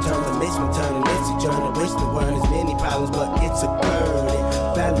twist and turns, amazement turning. It's a journey. Wish the word is many problems, but it's a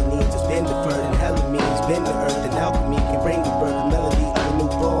burden. Family needs has been deferred, and hella means been the earth. And alchemy can bring the birth, the melody of a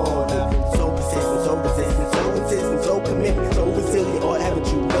newborn. So persistent, so resistant, so insistent, so commitment, so resilient. Or haven't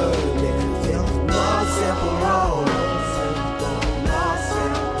you learned it? No simple road. No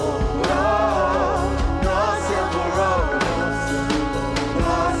simple road. No simple road.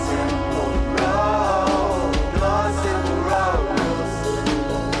 No simple road. No simple road.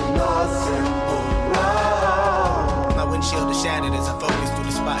 No simple road. My windshield is shattered as I focus through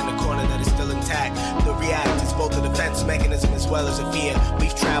the spot in the corner that is still intact. The react is both a defense mechanism as well as a fear.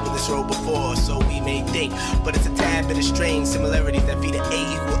 We've traveled this road before, so we may think, but it's a tad bit of strange similarities that feed an A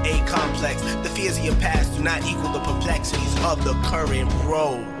equal A complex. The fears of your past do not equal the perplexities of the current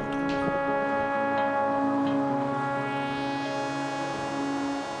road.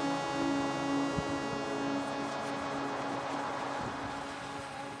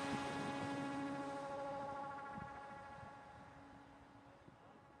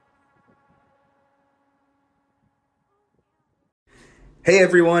 Hey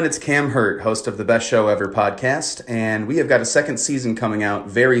everyone, it's Cam Hurt, host of the Best Show Ever podcast, and we have got a second season coming out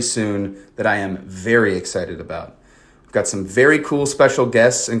very soon that I am very excited about. We've got some very cool special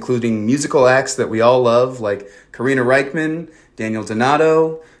guests, including musical acts that we all love, like Karina Reichman, Daniel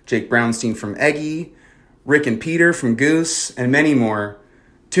Donato, Jake Brownstein from Eggy, Rick and Peter from Goose, and many more.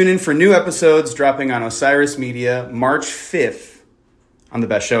 Tune in for new episodes dropping on Osiris Media March 5th on the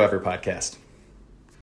Best Show Ever podcast.